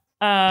that.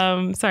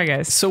 Sorry,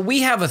 guys. So we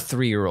have a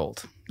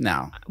 3-year-old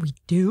now. We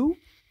do?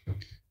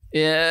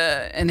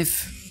 Yeah, and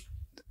if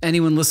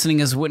anyone listening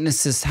has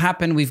witnessed this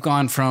happen, we've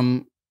gone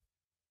from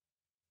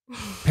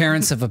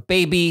parents of a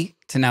baby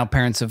to now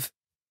parents of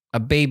a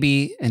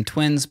baby and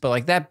twins. But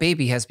like that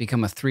baby has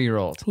become a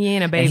 3-year-old. He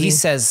ain't a baby. And he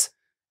says,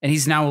 and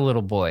he's now a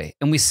little boy.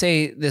 And we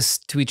say this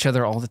to each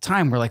other all the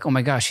time. We're like, oh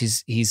my gosh,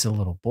 he's a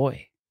little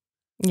boy.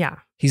 Yeah.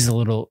 He's a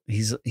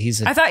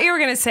I thought you were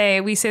going to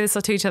say, we say this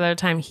to each other all the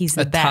time. He's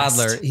the best.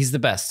 Toddler. He's the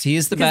best. He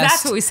is the best.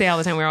 That's what we say all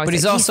the time. We're always but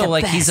he's also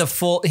like, he's a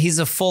full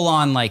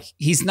on, like,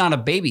 he's not a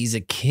baby. He's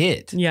a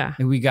kid. Yeah.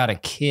 And we got a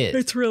kid.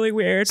 It's really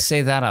weird.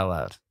 Say that out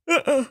loud.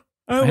 I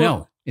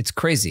know. It's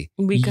crazy.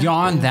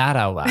 Yawn that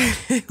out loud.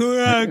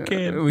 We're a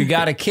kid. We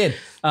got a kid.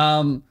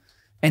 And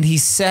he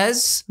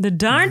says the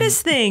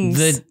darndest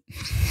things.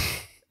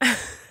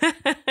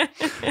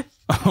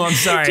 Oh, I'm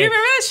sorry. Do you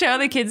remember the show?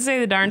 The kids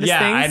say the darndest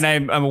things? Yeah, and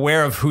I'm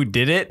aware of who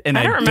did it, and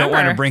I don't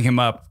want to bring him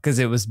up because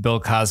it was Bill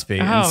Cosby.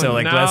 And so,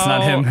 like, that's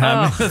not him.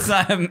 That's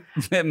not him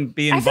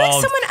be involved. I feel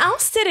like someone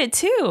else did it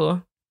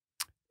too.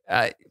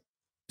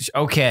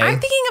 Okay. I'm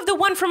thinking of the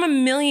one from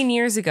 1,000,000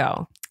 years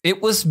ago.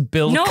 It was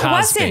Bill Cosby. No, it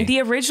wasn't.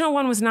 The original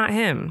one was not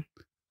him.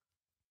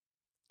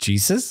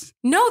 Jesus?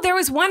 No, there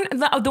was one.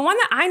 The one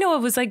that I know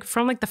of was like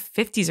from like the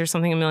 50s or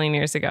something 1,000,000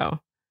 years ago.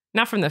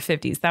 Not from the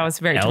 50s. That was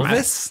very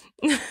Elvis?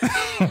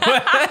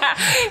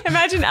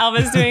 Imagine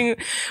Elvis doing...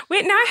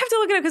 Wait, now I have to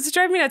look it up because it's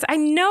driving me nuts. I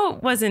know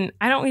it wasn't...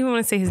 I don't even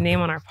want to say his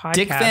name on our podcast.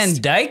 Dick Van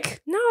Dyke?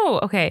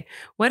 No. Okay.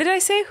 What did I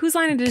say? Whose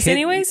line it is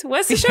anyways?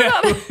 What's the show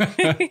called?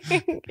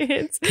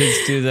 Kids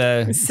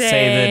do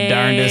say the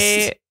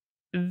darndest...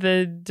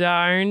 The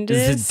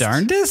darndest? Is it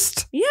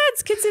darndest? Yeah,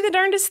 it's kids say the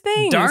darndest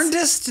things.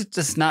 Darndest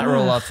does not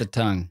roll off the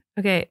tongue.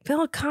 Okay,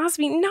 Bill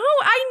Cosby. No,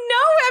 I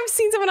know. I've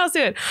seen someone else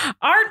do it.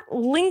 Art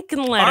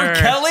Linkletter. Art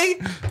Kelly?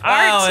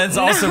 It's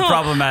also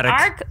problematic.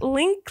 Art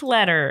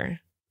Linkletter.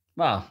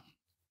 Wow.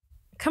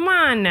 Come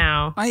on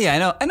now. Oh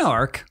yeah, I know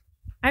Ark.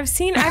 I've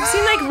seen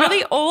like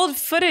really old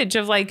footage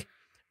of like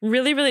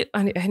really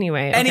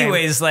anyway. Okay.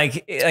 Anyways,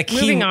 like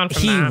moving on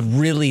from that. He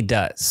really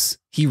does.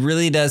 He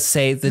really does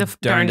say the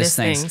darndest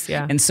things.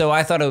 Yeah. And so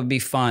I thought it would be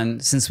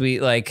fun since we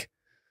like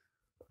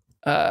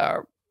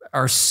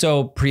are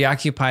so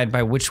preoccupied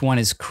by which one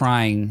is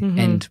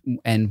crying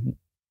and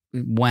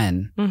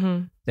when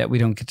that we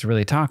don't get to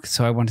really talk.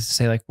 So I wanted to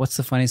say, like, what's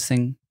the funniest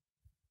thing?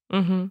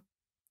 Well,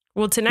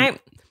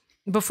 tonight,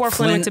 before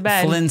Flynn went to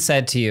bed. Flynn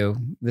said to you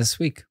this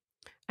week.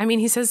 I mean,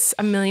 he says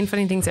 1,000,000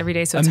 funny things every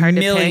day, so it's hard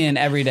to pick. 1,000,000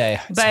 every day.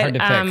 It's hard to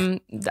pick.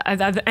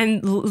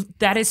 And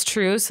that is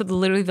true. So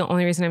literally the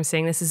only reason I'm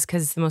saying this is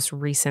because it's the most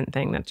recent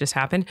thing that just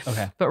happened.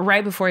 Okay. But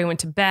right before he went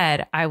to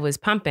bed, I was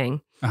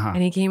pumping.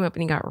 And he came up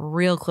and he got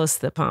real close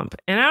to the pump.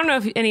 And I don't know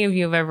if any of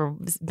you have ever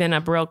been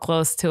up real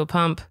close to a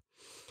pump.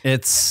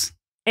 It's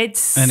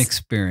an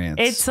experience.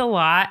 It's a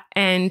lot.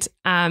 And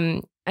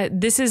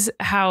this is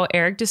how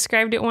Erik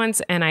described it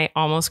once, and I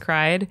almost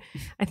cried.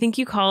 I think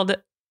you called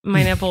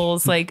my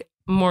nipples like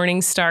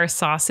Morning Star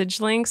sausage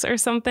links or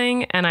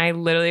something, and I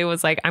literally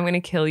was like, I'm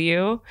gonna kill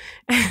you.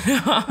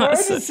 Why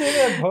did you say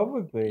that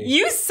publicly?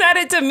 You said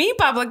it to me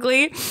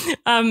publicly.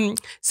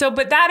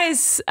 But that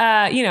is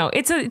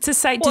it's a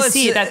sight to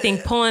see, that thing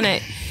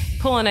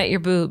pulling at your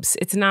boobs.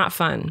 It's not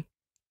fun.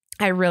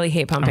 I really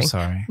hate pumping. I'm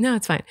sorry. No,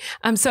 it's fine.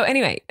 So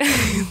anyway,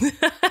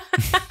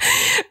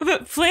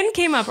 but Flynn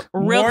came up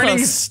real Morning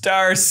close.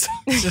 Stars.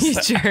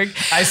 You jerk.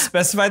 I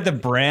specified the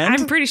brand.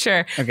 I'm pretty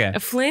sure. Okay.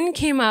 Flynn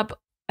came up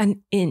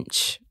an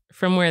inch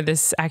from where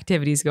this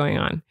activity is going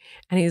on.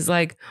 And he's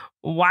like,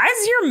 why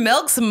is your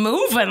milks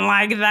moving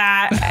like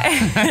that?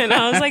 And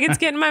I was like, it's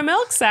getting my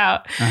milks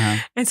out.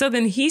 And so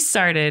then he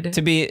started.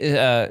 To be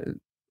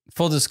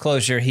full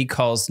disclosure, he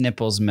calls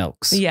nipples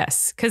milks.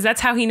 Yes, because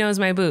that's how he knows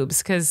my boobs,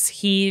 because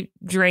he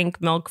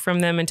drank milk from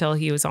them until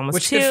he was almost 2.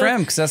 Which is good for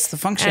him, because that's the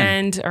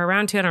function. Or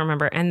around 2, I don't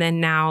remember. And then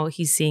now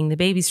he's seeing the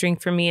babies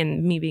drink from me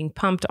and me being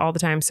pumped all the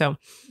time. So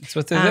that's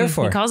what they're there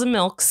for. He calls them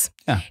milks.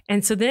 Yeah.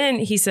 And so then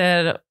he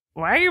said,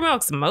 why are your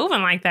milks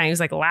moving like that? He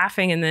was like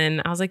laughing. And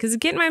then I was like, because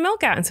it's getting my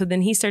milk out. And so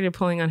then he started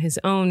pulling on his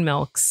own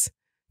milks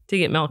to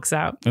get milks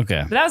out.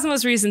 Okay. But that was the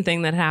most recent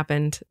thing that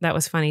happened. That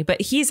was funny. But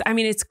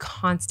it's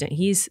constant.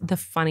 He's the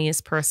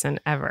funniest person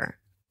ever.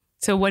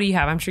 So what do you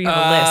have? I'm sure you have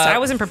a list. I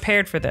wasn't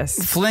prepared for this.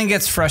 Flynn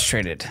gets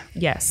frustrated.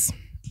 Yes.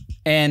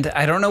 And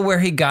I don't know where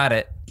he got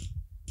it,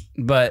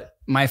 but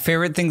my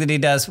favorite thing that he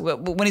does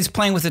when he's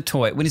playing with a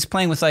toy, when he's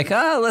playing with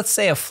let's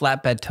say a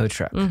flatbed tow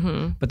truck,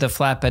 but the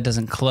flatbed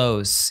doesn't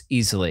close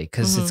easily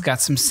because it's got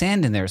some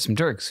sand in there, some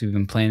dirt, because we've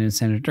been playing in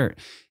sand or dirt.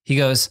 He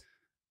goes,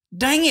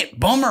 dang it,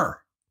 bummer.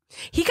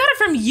 He got it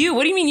from you.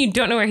 What do you mean you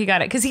don't know where he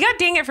got it? Because he got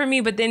dang it from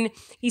me, but then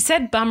he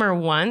said bummer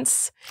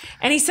once.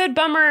 And he said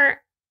bummer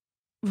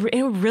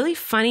in a really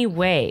funny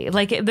way.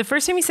 Like the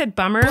first time he said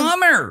bummer.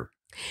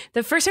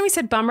 The first time he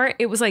said bummer,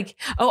 it was like,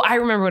 oh, I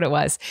remember what it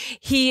was.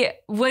 He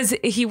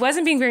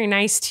wasn't being very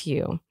nice to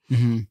you.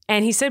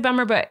 And he said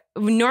bummer, but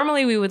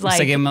normally we would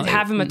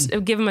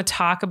give him a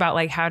talk about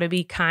like how to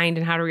be kind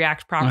and how to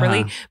react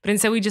properly. But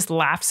instead we just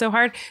laughed so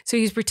hard. So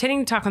he was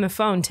pretending to talk on the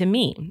phone to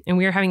me, and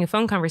we were having a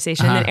phone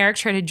conversation. And then Erik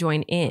tried to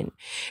join in.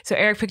 So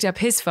Erik picked up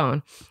his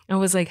phone and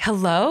was like,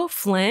 hello,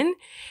 Flynn.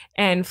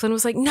 And Flynn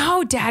was like,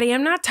 no, Daddy,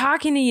 I'm not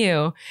talking to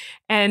you.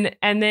 And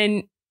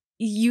then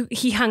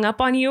he hung up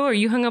on you, or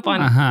you hung up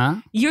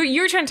on you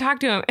were trying to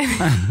talk to him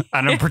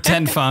on a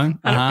pretend phone.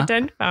 On a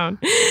pretend phone.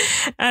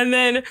 And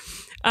then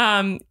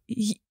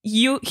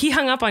he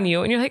hung up on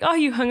you, and you're like, oh,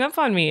 you hung up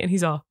on me. And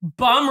he's all,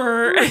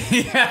 bummer. And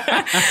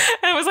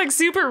it was like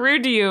super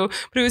rude to you,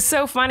 but it was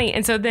so funny.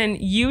 And so then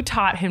you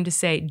taught him to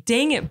say,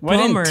 dang it, bummer.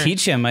 Well, I didn't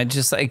teach him. I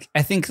just I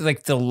think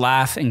the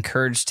laugh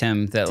encouraged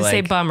him to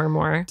say bummer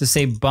more. To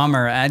say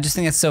bummer. I just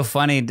think it's so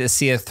funny to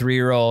see a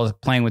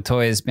 3-year-old playing with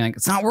toys being like,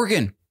 it's not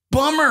working.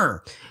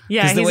 Bummer.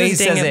 Yeah, he's the way he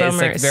says it, bummer.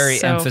 it's like very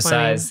so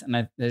emphasized. Funny.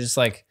 And they're just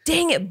like,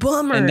 dang it,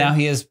 bummer. And now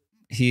dang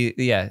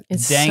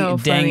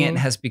funny. it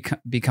has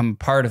become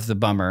part of the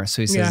bummer.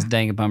 So he says,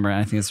 dang it, bummer. And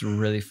I think it's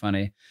really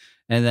funny.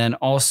 And then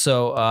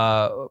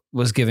also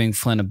was giving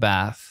Flynn a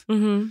bath.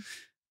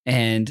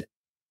 And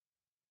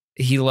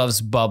he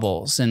loves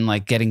bubbles and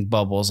like getting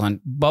bubbles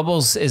on.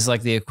 Bubbles is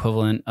like the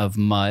equivalent of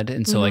mud.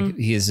 And so like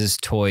he has his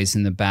toys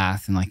in the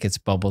bath and like gets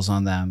bubbles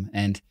on them.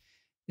 And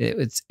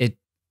it's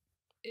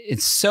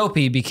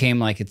soapy became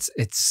like it's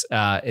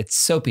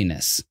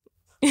soapiness.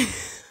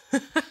 It's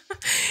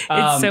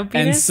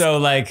soapiness.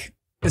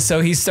 And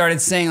so he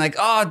started saying like,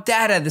 oh,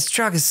 Dada, this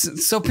truck is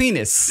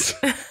soapiness.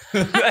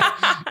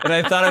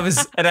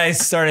 And I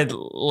started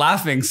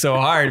laughing so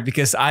hard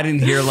because I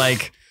didn't hear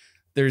like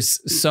there's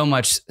so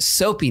much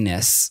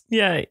soapiness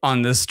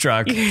on this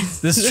truck.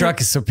 This truck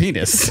is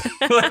soapiness.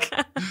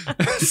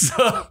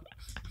 So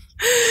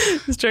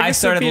I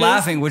started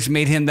laughing, which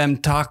made him then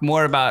talk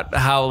more about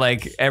how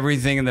like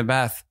everything in the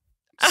bath.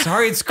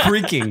 Sorry, it's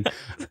creaking.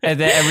 And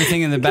then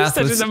everything in the bath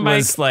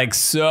was like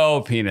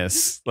so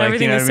penis. Like,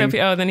 everything was so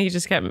penis. Oh, then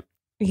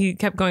he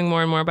kept going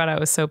more and more about how it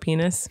was so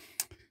penis.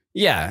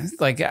 Yeah,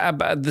 like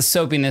about the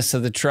soapiness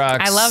of the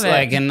trucks. I love it.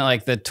 Like, and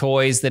like the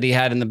toys that he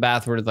had in the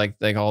bath were like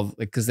all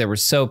because they were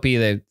soapy.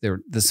 They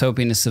were the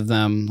soapiness of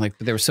them. Like,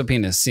 but they were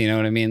soapiness. You know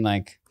what I mean?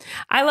 Like,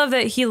 I love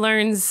that he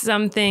learns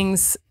some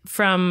things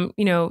from,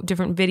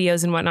 different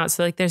videos and whatnot.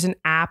 So like there's an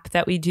app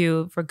that we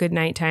do for good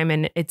night time,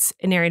 and it's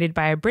narrated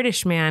by a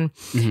British man.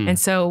 And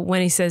so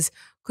when he says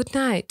good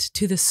night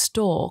to the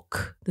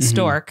stork,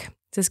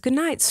 it says, good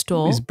night,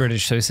 stork. He's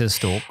British, so he says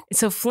stork.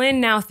 So Flynn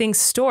now thinks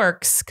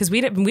storks, because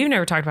we've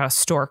never talked about a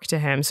stork to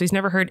him. So he's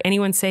never heard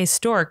anyone say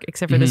stork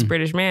except for this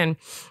British man.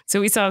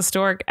 So we saw a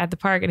stork at the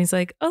park and he's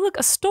like, oh, look,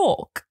 a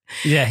stork.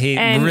 Yeah, he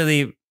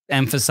really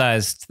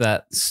emphasized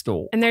that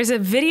stork. And there's a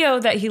video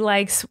that he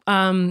likes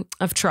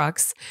of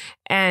trucks.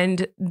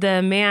 And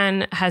the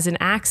man has an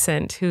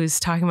accent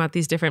who's talking about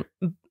these different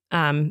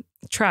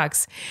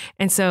trucks.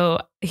 And so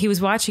he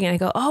was watching it. And I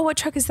go, oh, what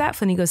truck is that,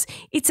 Flynn? He goes,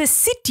 it's a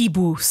city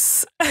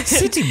bus.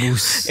 City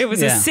bus. It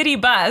was a city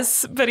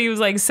bus, but he was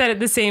like said it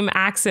the same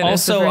accent.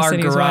 Also, as the our person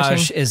he was garage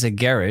watching. is a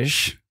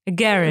garage. A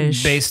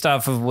garage. Based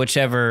off of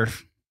whichever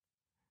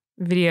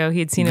video he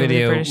had seen of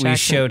the British we accent.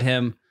 showed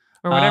him.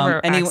 Or whatever.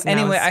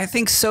 Anyway, I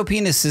think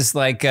Soapiness is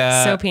like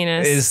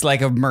Soapiness is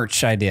like a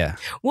merch idea.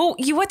 Well,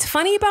 what's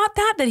funny about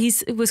that he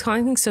was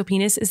calling things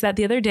Soapiness is that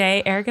the other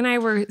day Erik and I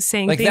were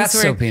saying like things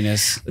that's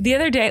Soapiness. The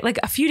other day, like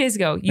a few days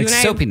ago, you like and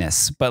I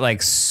Soapiness, but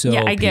like Soapiness.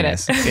 Yeah, I get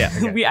it. Yeah,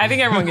 okay. I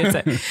think everyone gets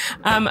it.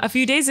 A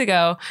few days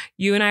ago,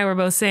 you and I were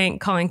both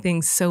calling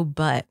things so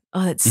butt.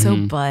 Oh, that's so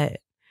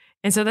butt.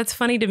 And so that's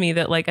funny to me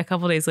that like a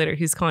couple days later,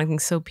 he's calling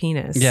things so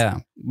penis. Yeah,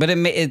 but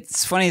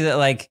it's funny that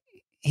like.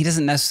 He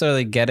doesn't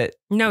necessarily get it.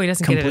 No, he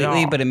doesn't completely, get it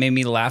at all. But it made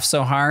me laugh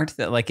so hard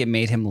that like it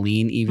made him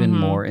lean even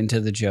more into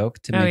the joke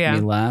to make me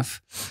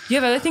laugh. You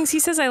have other things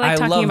he says. I like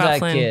talking about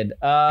Flynn. Kid.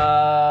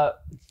 I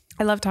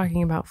love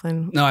talking about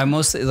Flynn. No, I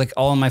mostly like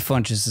all of my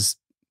phone just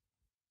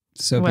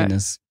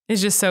soapiness.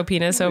 It's just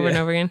soapiness over and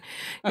over again.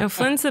 No,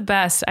 Flynn's the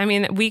best. I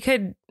mean,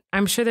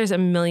 I'm sure there's a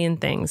million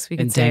things we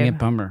could say. Dang it,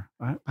 bummer.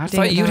 I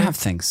thought you'd have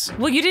things.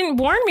 Well, you didn't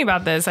warn me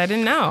about this. I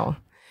didn't know.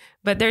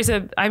 But there's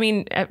a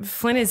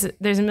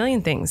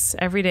million things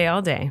every day,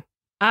 all day.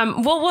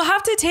 Well, we'll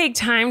have to take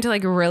time to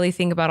like really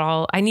think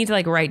about I need to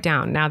like write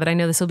down now that I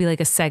know this will be like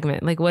a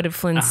segment. Like what did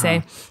Flynn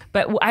say?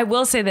 But I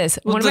will say this.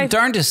 Well, the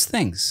darndest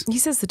things. He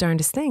says the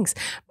darndest things.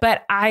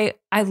 But I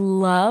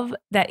love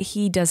that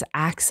he does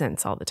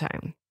accents all the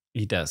time.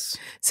 He does.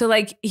 So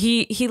like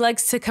he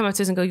likes to come up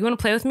to us and go, you want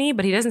to play with me?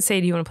 But he doesn't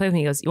say, do you want to play with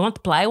me? He goes, you want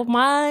to play with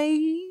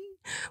my?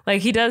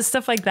 Like he does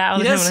stuff like that all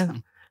the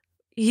time.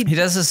 He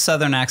does a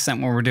southern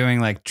accent when we're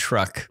doing like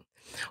truck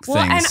things.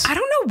 And I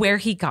don't know where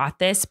he got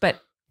this, but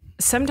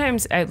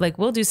sometimes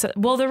we'll do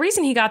the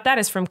reason he got that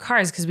is from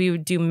Cars because we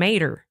would do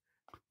Mater.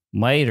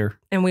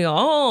 And we go,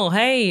 oh,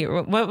 hey,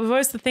 what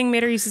was the thing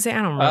Mater used to say?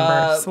 I don't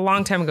remember. It's a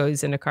long time ago he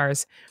was into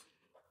Cars.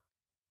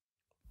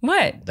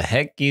 What? The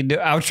heck you do?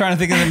 I was trying to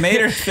think of the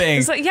Mater thing.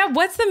 It's like, yeah,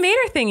 what's the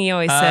Mater thing he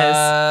always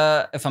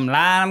says? If I'm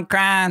lying, I'm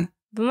crying.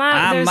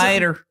 I'm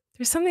Mater.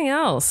 There's something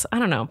else. I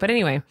don't know. But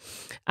anyway,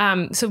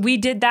 so we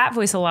did that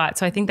voice a lot.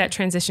 So I think that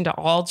transitioned to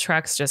all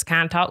trucks just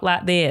kind of talk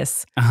like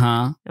this.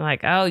 Uh-huh. Like,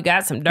 oh, you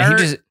got some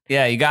dirt.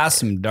 You got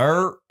some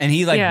dirt. And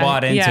he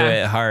bought into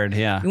it hard.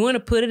 Yeah. You want to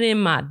put it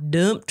in my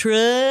dump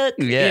truck?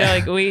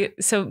 Yeah.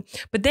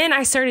 But then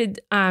I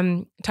started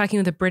talking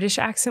with a British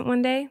accent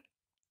one day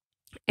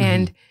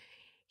and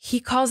he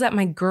calls that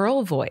my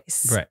girl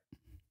voice. Right.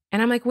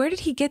 And I'm like, where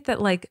did he get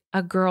that like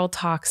a girl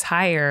talks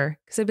higher?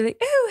 Because I'd be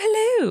like,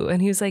 oh, hello.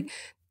 And he was like,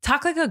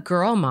 talk like a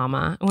girl,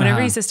 mama. And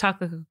whenever he says talk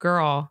like a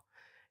girl,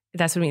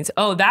 that's what it means.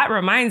 Oh, that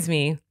reminds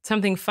me,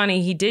 something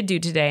funny he did do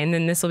today, and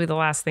then this will be the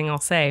last thing I'll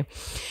say,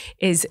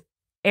 is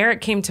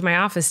Erik came to my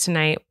office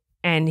tonight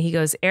and he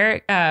goes,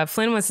 Erik,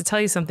 Flynn wants to tell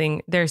you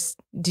something.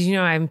 Did you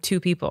know I'm two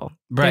people?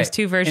 Right. There's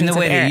two versions of In the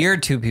way Erik. that you're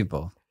two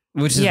people,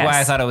 which is why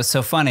I thought it was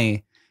so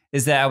funny,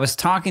 is that I was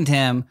talking to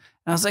him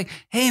and I was like,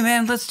 hey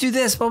man, let's do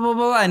this, blah, blah,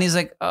 blah. And he's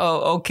like,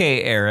 oh,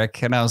 okay,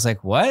 Erik. And I was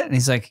like, what? And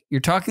he's like,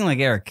 you're talking like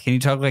Erik. Can you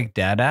talk like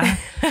Dada?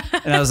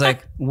 And I was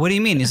like, what do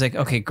you mean? He's like,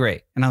 okay,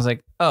 great. And I was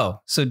like, oh,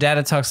 so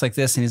Dada talks like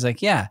this. And he's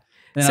like, yeah.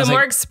 And so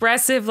more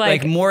expressive,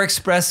 like more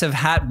expressive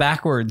hat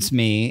backwards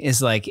me is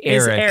like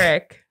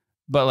Erik.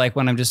 But like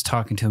when I'm just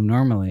talking to him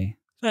normally,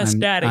 that's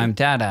Daddy. I'm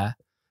Dada.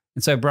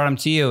 And so I brought him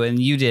to you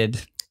and you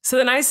did. So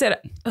then I said,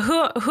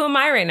 who am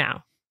I right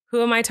now?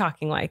 Who am I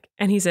talking like?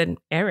 And he said,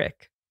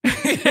 Erik. And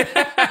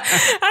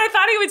I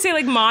thought he would say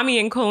like mommy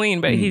and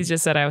Colleen, but he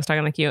just said I was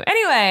talking like you.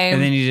 Anyway.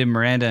 And then you did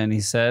Miranda and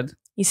he said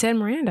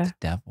Miranda.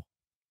 Devil.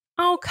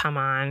 Oh, come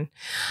on.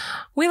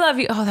 We love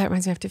you. Oh, that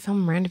reminds me, I have to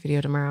film a Miranda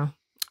video tomorrow.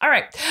 All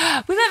right.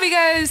 We love you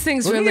guys.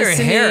 Thanks for listening. Your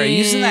hair. Are you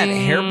using that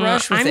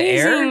hairbrush with the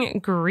air? I'm using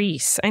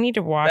grease. I need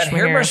to wash that my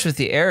hair. That hairbrush with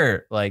the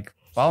air, like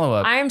follow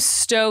up. I'm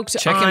stoked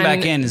Checking on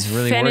back in is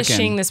really finishing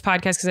working. this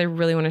podcast because I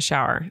really want to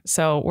shower.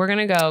 So we're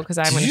going to go because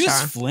I'm going to shower. Did you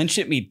just flinch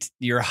at me,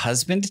 your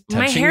husband touching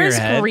my hair your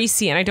head? is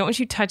greasy and I don't want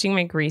you touching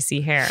my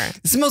greasy hair.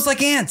 It smells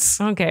like ants.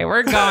 Okay,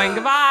 we're going.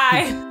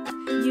 Goodbye.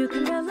 You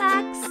can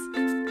relax.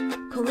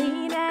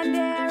 Colleen and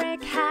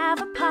Erik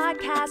have a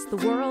podcast.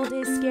 The world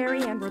is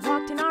scary and we're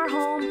locked in our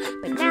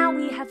home. But now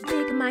we have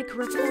big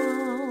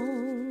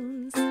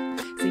microphones.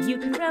 So you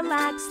can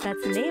relax.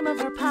 That's the name of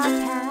our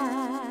podcast.